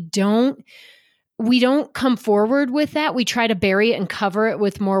 but we don't come forward with that. We try to bury it and cover it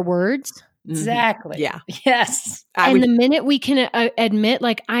with more words. Exactly. Yeah. Yes. The minute we can admit,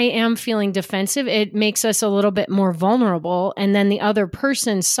 I am feeling defensive, it makes us a little bit more vulnerable. And then the other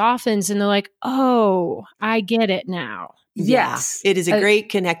person softens and they're like, oh, I get it now. Yes. It is a great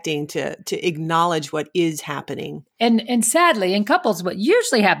connecting to acknowledge what is happening. And sadly, in couples, what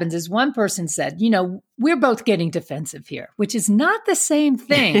usually happens is one person said, we're both getting defensive here, which is not the same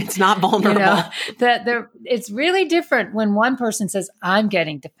thing. It's not vulnerable. It's really different when one person says, I'm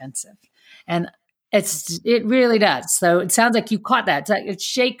getting defensive. And it really does. So it sounds like you caught that. It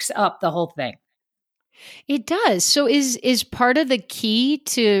shakes up the whole thing. It does. So is part of the key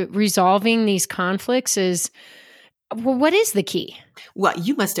to resolving these conflicts well, what is the key? Well,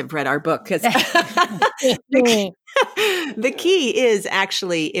 you must have read our book because the key is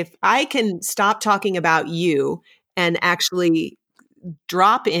actually if I can stop talking about you and actually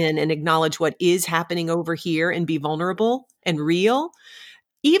drop in and acknowledge what is happening over here and be vulnerable and real,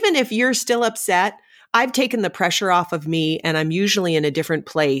 even if you're still upset, I've taken the pressure off of me and I'm usually in a different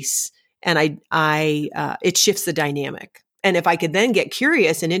place, and it shifts the dynamic. And if I could then get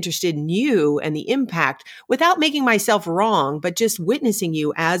curious and interested in you and the impact without making myself wrong, but just witnessing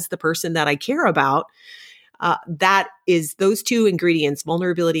you as the person that I care about, those two ingredients,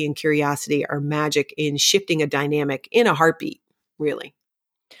 vulnerability and curiosity, are magic in shifting a dynamic in a heartbeat, really.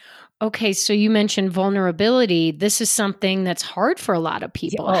 Okay, so you mentioned vulnerability. This is something that's hard for a lot of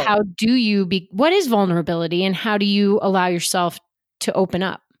people. Oh. How do you what is vulnerability, and how do you allow yourself to open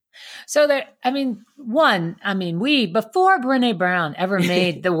up? So before Brené Brown ever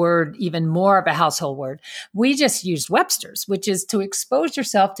made the word even more of a household word, we just used Webster's, which is to expose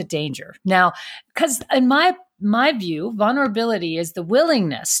yourself to danger. Now, because in my view, vulnerability is the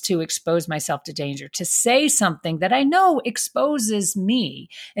willingness to expose myself to danger, to say something that I know exposes me.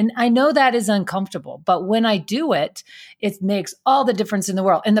 And I know that is uncomfortable, but when I do it, it makes all the difference in the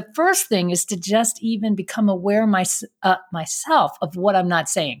world. And the first thing is to just even become aware myself of what I'm not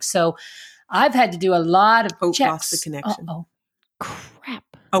saying. So I've had to do a lot of checks. Lost the connection. Oh, crap.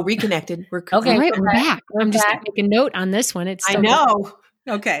 Oh, reconnected. We're okay. Right, we're back. I'm just making a note on this one. I know.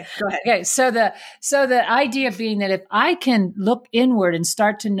 Okay, go ahead. Okay, so the idea being that if I can look inward and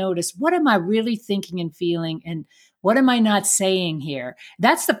start to notice, what am I really thinking and feeling, and what am I not saying here?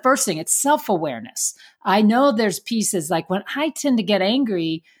 That's the first thing. It's self-awareness. I know there's pieces like when I tend to get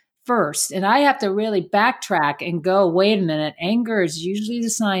angry first, and I have to really backtrack and go, wait a minute, anger is usually the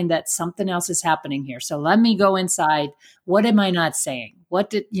sign that something else is happening here. So let me go inside. What am I not saying?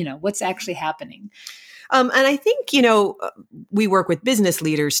 What's actually happening? And I think, we work with business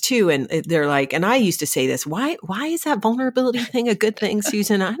leaders too, and they're like, and I used to say this, why is that vulnerability thing a good thing,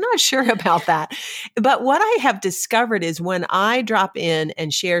 Susan? I'm not sure about that. But what I have discovered is when I drop in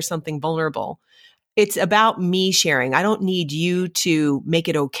and share something vulnerable, it's about me sharing. I don't need you to make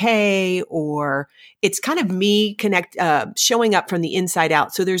it okay, or it's kind of me showing up from the inside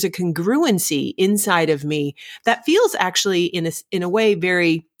out. So there's a congruency inside of me that feels actually in a way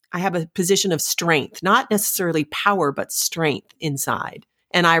I have a position of strength, not necessarily power, but strength inside.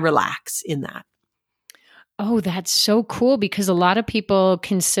 And I relax in that. Oh, that's so cool, because a lot of people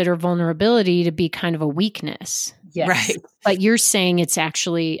consider vulnerability to be kind of a weakness. Yes. Right. But you're saying it's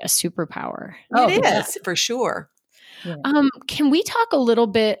actually a superpower. It is, for sure. Yeah. Can we talk a little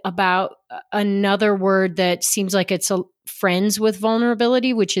bit about another word that seems like it's friends with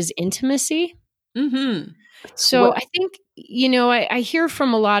vulnerability, which is intimacy? Mm-hmm. So I think, I hear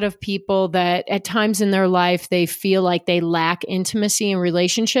from a lot of people that at times in their life, they feel like they lack intimacy in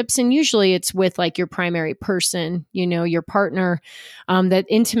relationships. And usually it's with like your primary person, your partner, that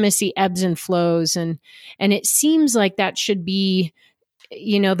intimacy ebbs and flows. And it seems like that should be,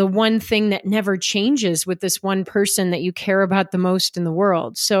 the one thing that never changes with this one person that you care about the most in the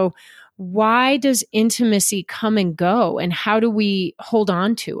world. So why does intimacy come and go, and how do we hold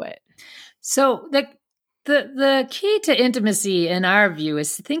on to it? So the key to intimacy in our view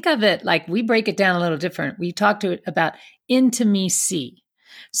is to think of it like we break it down a little different. We talk to it about intimacy.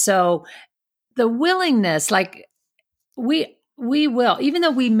 So the willingness, like we will, even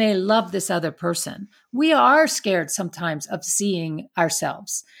though we may love this other person, we are scared sometimes of seeing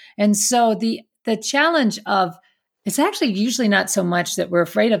ourselves. And so the challenge of it's actually usually not so much that we're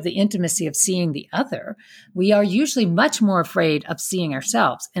afraid of the intimacy of seeing the other. We are usually much more afraid of seeing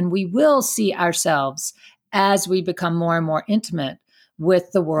ourselves. And we will see ourselves as we become more and more intimate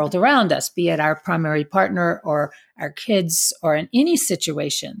with the world around us, be it our primary partner or our kids or in any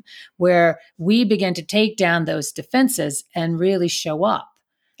situation where we begin to take down those defenses and really show up.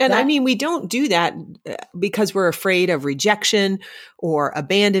 And we don't do that because we're afraid of rejection or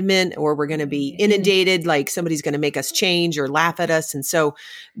abandonment, or we're going to be inundated, like somebody's going to make us change or laugh at us. And so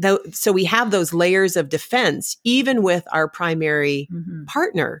we have those layers of defense, even with our primary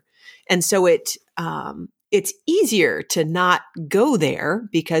partner. And so it's easier to not go there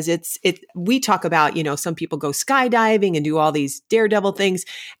because we talk about, some people go skydiving and do all these daredevil things.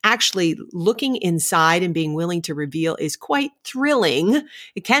 Actually to inside and being willing to reveal is quite thrilling.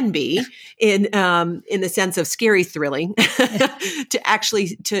 It can be in the sense of scary thrilling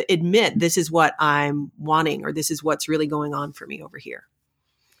to admit this is what I'm wanting, or this is what's really going on for me over here.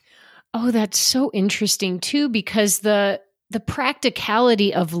 Oh, that's so interesting too, because the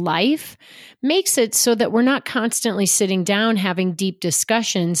practicality of life makes it so that we're not constantly sitting down having deep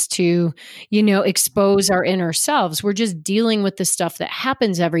discussions to, expose our inner selves. We're just dealing with the stuff that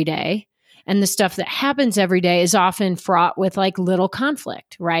happens every day. And the stuff that happens every day is often fraught with like little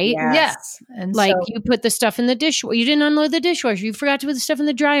conflict, right? Yes. And like you put the stuff in the dishwasher. You didn't unload the dishwasher. You forgot to put the stuff in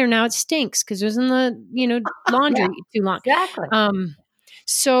the dryer. Now it stinks because it was in the, laundry too long. Exactly.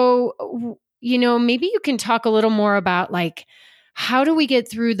 So, maybe you can talk a little more about like, how do we get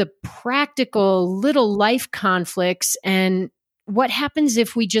through the practical little life conflicts, and what happens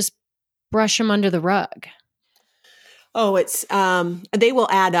if we just brush them under the rug? Oh, they will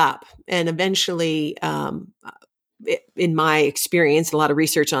add up, and eventually, in my experience, a lot of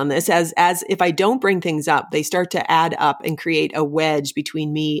research on this, as if I don't bring things up, they start to add up and create a wedge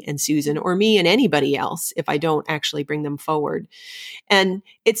between me and Susan, or me and anybody else, if I don't actually bring them forward. And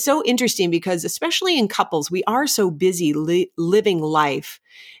it's so interesting because, especially in couples, we are so busy living life,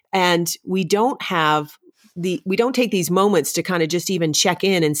 and we don't take these moments to kind of just even check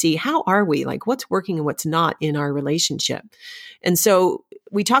in and see, how are we? Like, what's working and what's not in our relationship? And so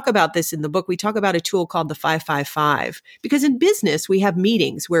we talk about this in the book. We talk about a tool called the 555, because in business, we have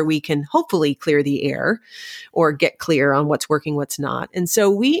meetings where we can hopefully clear the air or get clear on what's working, what's not. And so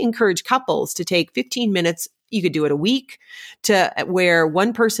we encourage couples to take 15 minutes. You could do it a week, to where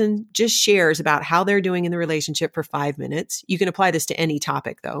one person just shares about how they're doing in the relationship for 5 minutes. You can apply this to any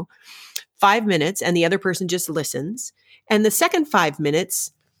topic though. 5 minutes, and the other person just listens. And the second 5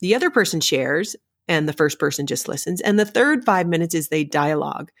 minutes, the other person shares and the first person just listens. And the third 5 minutes is they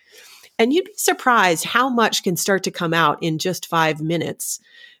dialogue. And you'd be surprised how much can start to come out in just 5 minutes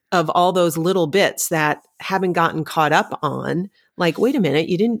of all those little bits that haven't gotten caught up on. Like, wait a minute,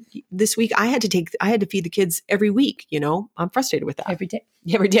 this week I had to feed the kids every week. I'm frustrated with that.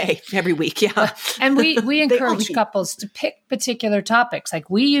 Every day, every week. Yeah. And we encourage couples to pick particular topics.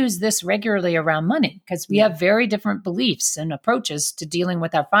 Like, we use this regularly around money, because we have very different beliefs and approaches to dealing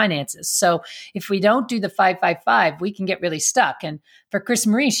with our finances. So if we don't do the 555, we can get really stuck. And for Chris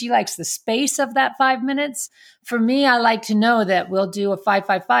Marie, she likes the space of that 5 minutes. For me, I like to know that we'll do a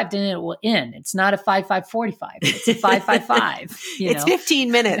 555, then it will end. It's not a 5545. It's a 555. It's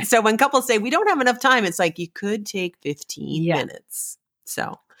 15 minutes. So when couples say we don't have enough time, it's like, you could take 15 minutes.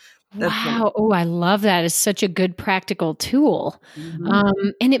 So, wow. Oh, I love that. It's such a good practical tool. Mm-hmm.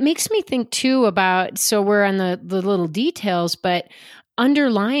 And it makes me think too about, so we're on the little details, but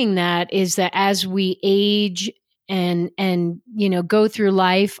underlying that is that as we age and go through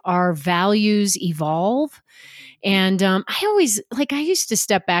life, our values evolve. And I used to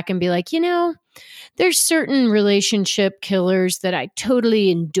step back and be like, there's certain relationship killers that I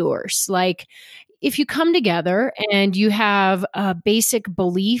totally endorse. Like, if you come together and you have a basic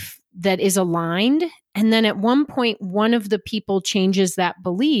belief that is aligned, and then at one point, one of the people changes that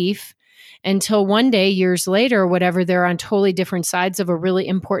belief, until one day, years later, or whatever, they're on totally different sides of a really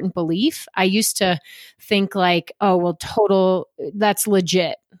important belief. I used to think like, oh, well, that's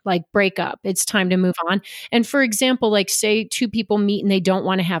legit. Like, break up. It's time to move on. And for example, like, say two people meet and they don't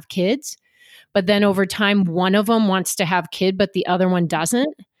want to have kids, but then over time, one of them wants to have kid, but the other one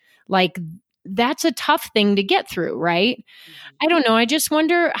doesn't. Like, that's a tough thing to get through, right? Mm-hmm. I don't know. I just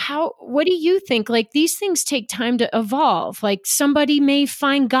wonder what do you think? Like, these things take time to evolve. Like, somebody may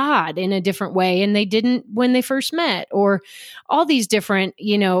find God in a different way and they didn't when they first met, or all these different,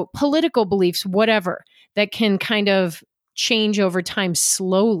 political beliefs, whatever, that can kind of change over time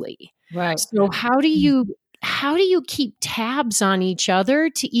slowly. Right. So how do you keep tabs on each other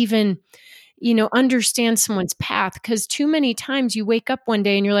to even, understand someone's path? Because too many times you wake up one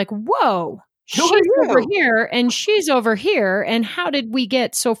day and you're like, whoa, she's over here and she's over here. And how did we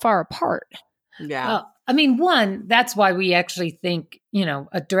get so far apart? Yeah. One, that's why we actually think,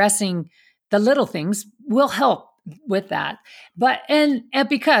 addressing the little things will help with that. But, and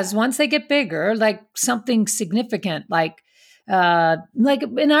because once they get bigger, like something significant, like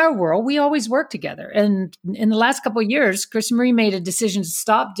in our world, we always work together. And in the last couple of years, Chris Marie made a decision to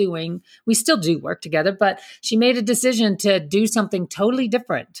stop doing, we still do work together, but she made a decision to do something totally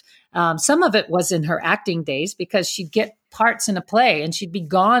different. Some of it was in her acting days, because she'd get parts in a play and she'd be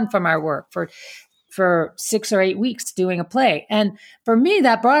gone from our work for 6 or 8 weeks doing a play. And for me,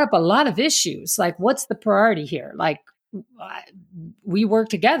 that brought up a lot of issues. Like, what's the priority here? Like, we work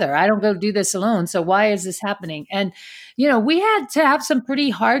together. I don't go do this alone. So why is this happening? And, we had to have some pretty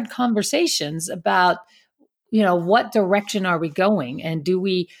hard conversations about, what direction are we going? And do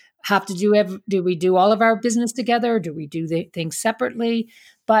we have to do we do all of our business together? Do we do the things separately?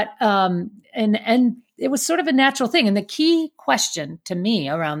 But, and it was sort of a natural thing. And the key question to me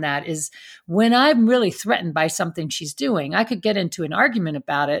around that is, when I'm really threatened by something she's doing, I could get into an argument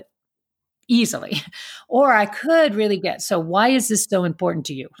about it easily, or I could really so why is this so important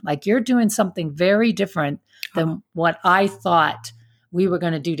to you? Like, you're doing something very different than what I thought we were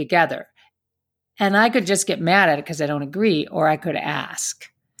going to do together. And I could just get mad at it because I don't agree, or I could ask.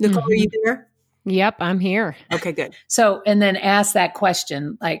 Nicole, are you there? Yep, I'm here. Okay, good. So, and then ask that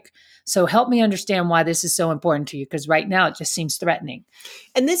question, like, So help me understand why this is so important to you, because right now it just seems threatening.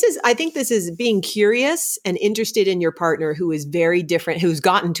 And I think this is being curious and interested in your partner who is very different, who's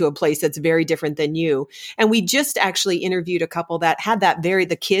gotten to a place that's very different than you. And we just actually interviewed a couple that had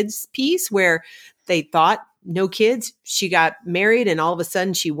the kids piece where they thought no kids. She got married and all of a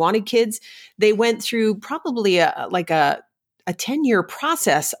sudden she wanted kids. They went through probably a 10-year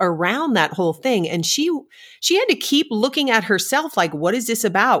process around that whole thing. And she had to keep looking at herself like, what is this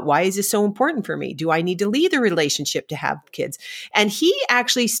about? Why is this so important for me? Do I need to leave the relationship to have kids? And he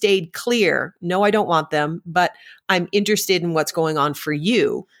actually stayed clear. No, I don't want them, but I'm interested in what's going on for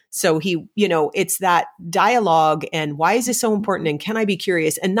you. So he, it's that dialogue and why is this so important? And can I be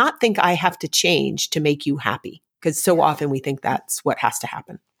curious and not think I have to change to make you happy? Because so often we think that's what has to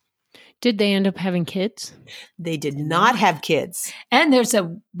happen. Did they end up having kids? They did not have kids. And there's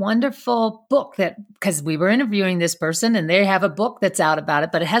a wonderful book because we were interviewing this person and they have a book that's out about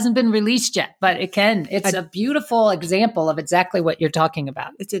it, but it hasn't been released yet. But it's a beautiful example of exactly what you're talking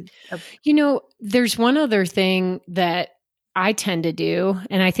about. There's one other thing that I tend to do,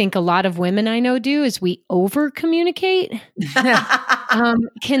 and I think a lot of women I know do, is we over communicate.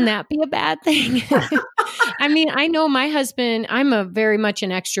 Can that be a bad thing? I mean, I know my husband, I'm very much an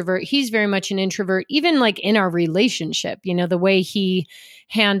extrovert. He's very much an introvert, even like in our relationship, the way he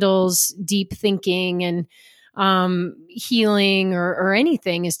handles deep thinking and healing or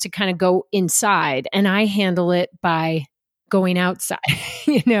anything is to kind of go inside. And I handle it by going outside,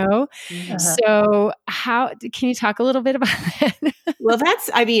 Uh-huh. So can you talk a little bit about that? Well,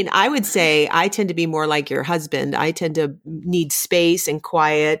 I would say I tend to be more like your husband. I tend to need space and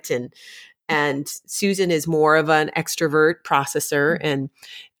quiet and Susan is more of an extrovert processor. And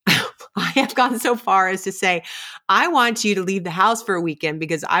I have gone so far as to say, I want you to leave the house for a weekend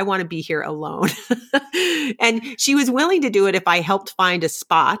because I want to be here alone. And she was willing to do it if I helped find a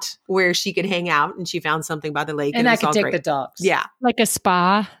spot where she could hang out, and she found something by the lake. And I could take the dogs. Yeah. Like a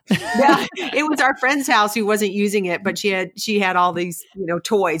spa. Yeah. It was our friend's house who wasn't using it, but she had all these,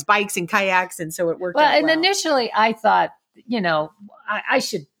 toys, bikes and kayaks. And so it worked out and well. Initially I thought, I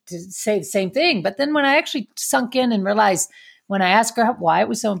should say the same thing. But then when I actually sunk in and realized, when I asked her why it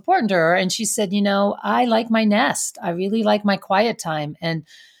was so important to her, and she said, I like my nest. I really like my quiet time. And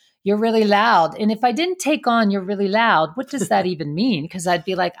you're really loud. And if I didn't take on you're really loud, what does that even mean? Because I'd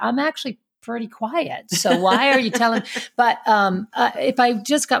be like, I'm actually pretty quiet. So why are you telling? But if I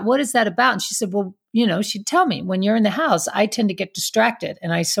just got, what is that about? And she said, well, she'd tell me, when you're in the house, I tend to get distracted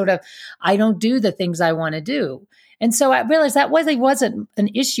and I don't do the things I want to do. And so I realized that wasn't an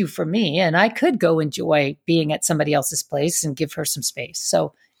issue for me, and I could go enjoy being at somebody else's place and give her some space.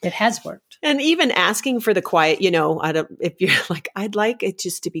 So it has worked. And even asking for the quiet, if you're like, I'd like it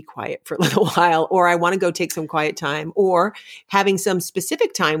just to be quiet for a little while, or I want to go take some quiet time, or having some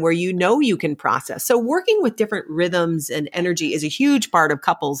specific time where you can process. So working with different rhythms and energy is a huge part of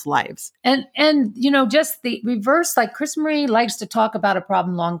couples' lives. And just the reverse, like Chris Marie likes to talk about a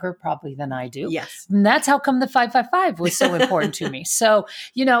problem longer probably than I do. Yes. And that's how come the 555 was so important to me. So,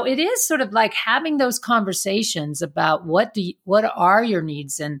 it is sort of like having those conversations about what are your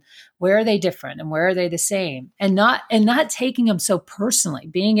needs and where are they different and where are they the same, and not taking them so personally,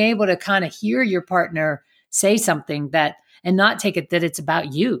 being able to kind of hear your partner say something and not take it that it's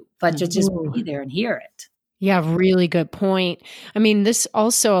about you, but to just be there and hear it. Yeah, really good point. I mean, this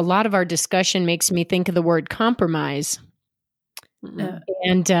also, a lot of our discussion makes me think of the word compromise.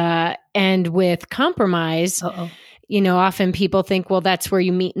 And with compromise, often people think, well, that's where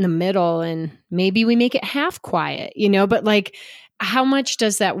you meet in the middle and maybe we make it half quiet, but like, how much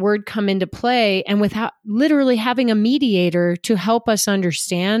does that word come into play? And without literally having a mediator to help us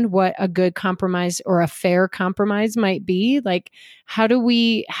understand what a good compromise or a fair compromise might be, like, how do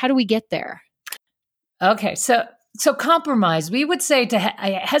we get there? Okay. So compromise, we would say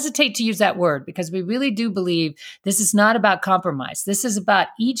I hesitate to use that word because we really do believe this is not about compromise. This is about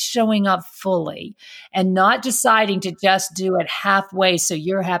each showing up fully and not deciding to just do it halfway so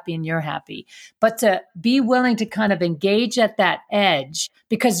you're happy and you're happy, but to be willing to kind of engage at that edge,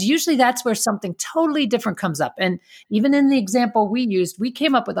 because usually that's where something totally different comes up. And even in the example we used, we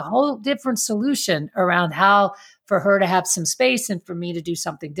came up with a whole different solution around how for her to have some space and for me to do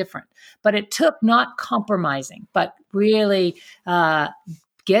something different. But it took not compromising, but really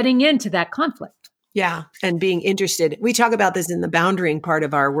getting into that conflict. Yeah. And being interested. We talk about this in the boundarying part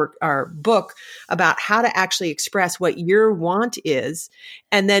of our book about how to actually express what your want is.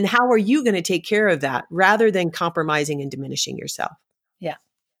 And then how are you going to take care of that rather than compromising and diminishing yourself? Yeah.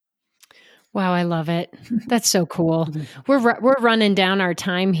 Wow. I love it. That's so cool. We're running down our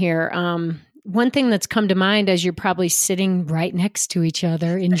time here. one thing that's come to mind as you're probably sitting right next to each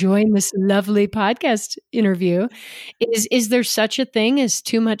other, enjoying this lovely podcast interview, is there such a thing as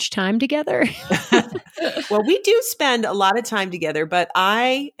too much time together? Well, we do spend a lot of time together, but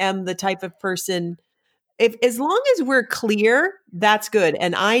I am the type of person, as long as we're clear, that's good.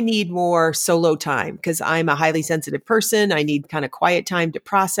 And I need more solo time because I'm a highly sensitive person. I need kind of quiet time to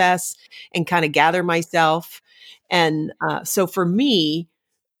process and kind of gather myself. And so for me,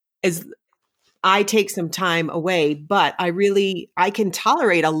 as I take some time away, but I can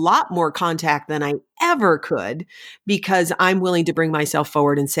tolerate a lot more contact than I ever could because I'm willing to bring myself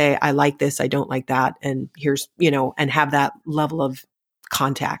forward and say, I like this, I don't like that. And here's, and have that level of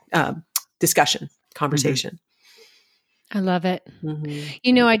contact, discussion, conversation. I love it.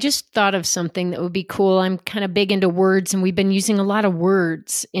 I just thought of something that would be cool. I'm kind of big into words, and we've been using a lot of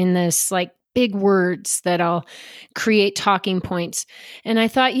words in this, like big words that'll create talking points. And I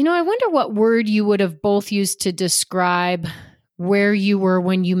thought, I wonder what word you would have both used to describe where you were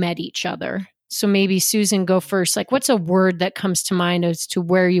when you met each other. So maybe Susan, go first. Like, what's a word that comes to mind as to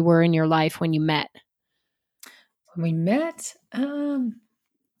where you were in your life when you met? When we met, I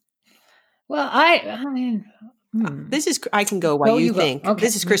can go while you think. Okay.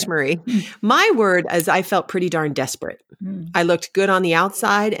 This is Chris Marie. My word is I felt pretty darn desperate. I looked good on the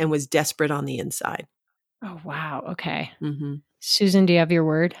outside and was desperate on the inside. Oh, wow. Okay. Susan, do you have your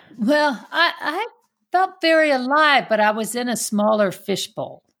word? Well, I felt very alive, but I was in a smaller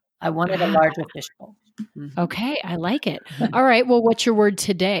fishbowl. I wanted a larger fishbowl. Okay. I like it. All right. Well, what's your word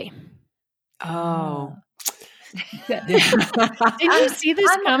today? Oh. Did you see this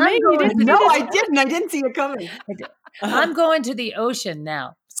coming? I didn't. I didn't see it coming. I'm going to the ocean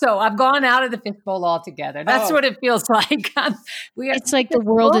now. So I've gone out of the fishbowl altogether. That's what it feels like. It's like the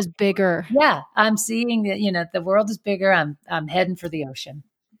world is bigger. Yeah. I'm seeing that, the world is bigger. I'm heading for the ocean.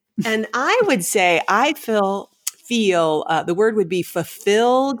 And I would say I feel the word would be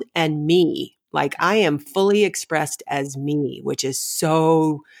fulfilled and me. Like I am fully expressed as me, which is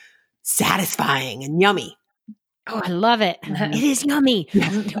so satisfying and yummy. Oh, I love it. It is yummy.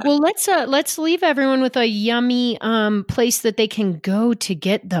 Well, let's leave everyone with a yummy place that they can go to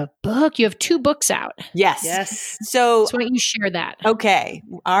get the book. You have 2 books out. Yes. So why don't you share that? Okay.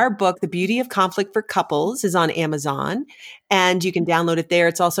 Our book, The Beauty of Conflict for Couples, is on Amazon, and you can download it there.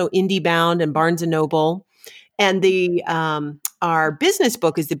 It's also IndieBound and Barnes & Noble. And our business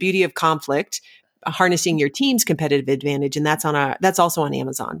book is The Beauty of Conflict, Harnessing Your Team's Competitive Advantage, and that's also on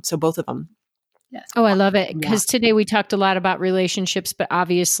Amazon. So both of them. Yes. Oh, I love it. Because today we talked a lot about relationships, but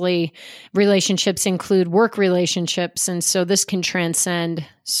obviously relationships include work relationships. And so this can transcend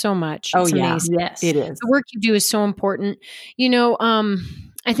so much. It's amazing. Yes, it is. The work you do is so important.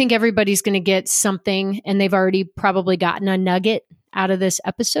 I think everybody's going to get something, and they've already probably gotten a nugget out of this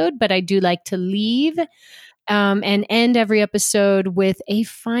episode, but I do like to leave and end every episode with a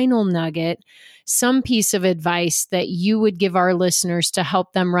final nugget, some piece of advice that you would give our listeners to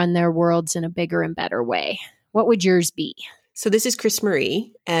help them run their worlds in a bigger and better way. What would yours be? So this is Chris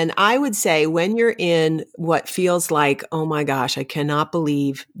Marie. And I would say when you're in what feels like, oh my gosh, I cannot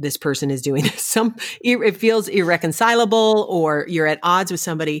believe this person is doing this. It feels irreconcilable or you're at odds with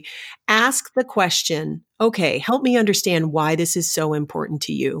somebody. Ask the question, okay, help me understand why this is so important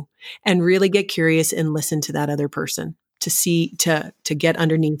to you, and really get curious and listen to that other person to get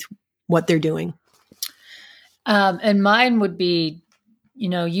underneath what they're doing. And mine would be,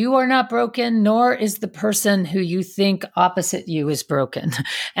 you are not broken, nor is the person who you think opposite you is broken.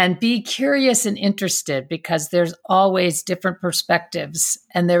 And be curious and interested, because there's always different perspectives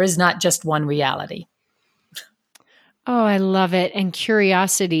and there is not just one reality. Oh, I love it. And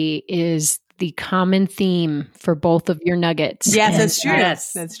curiosity is the common theme for both of your nuggets. Yes, that's true.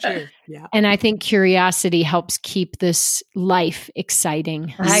 Yes. That's true. Yeah. And I think curiosity helps keep this life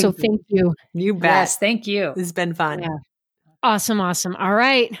exciting. So thank you. You bet. Yes, thank you. This has been fun. Yeah. Awesome. All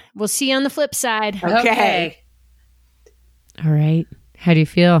right. We'll see you on the flip side. Okay. All right. How do you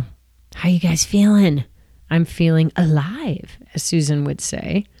feel? How you guys feeling? I'm feeling alive, as Susan would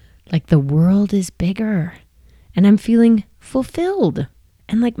say. Like the world is bigger. And I'm feeling fulfilled.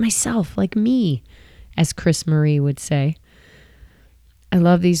 And like myself, like me, as Chris Marie would say. I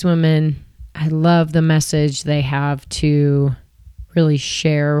love these women. I love the message they have to really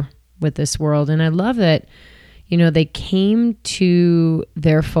share with this world. And I love that, they came to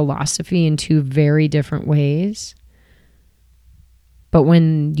their philosophy in 2 very different ways. But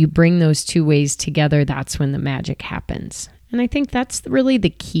when you bring those 2 ways together, that's when the magic happens. And I think that's really the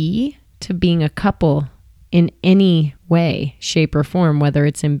key to being a couple in any way, shape, or form, whether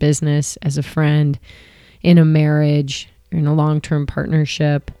it's in business, as a friend, in a marriage, or in a long-term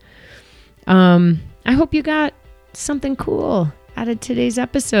partnership. I hope you got something cool out of today's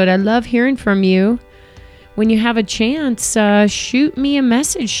episode. I love hearing from you. When you have a chance, shoot me a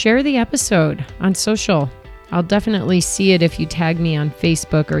message. Share the episode on social. I'll definitely see it if you tag me on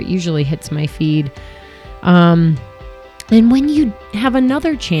Facebook, or it usually hits my feed. And when you have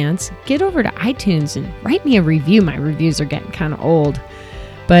another chance, get over to iTunes and write me a review. My reviews are getting kind of old,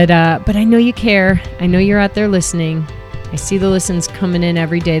 but I know you care. I know you're out there listening. I see the listens coming in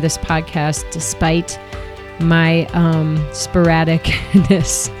every day, this podcast, despite my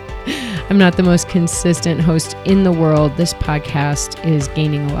sporadicness. I'm not the most consistent host in the world. This podcast is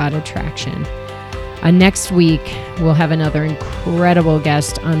gaining a lot of traction. Next week, we'll have another incredible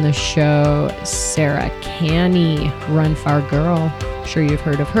guest on the show, Sarah Canny, Run Far Girl. I'm sure you've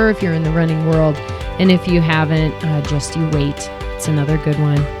heard of her if you're in the running world. And if you haven't, just you wait. It's another good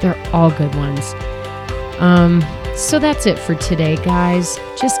one. They're all good ones. So that's it for today, guys.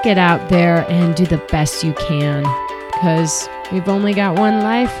 Just get out there and do the best you can, because we've only got one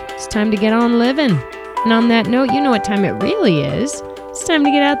life. It's time to get on living. And on that note, you know what time it really is. It's time to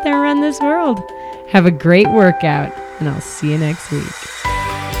get out there and run this world. Have a great workout, and I'll see you next week.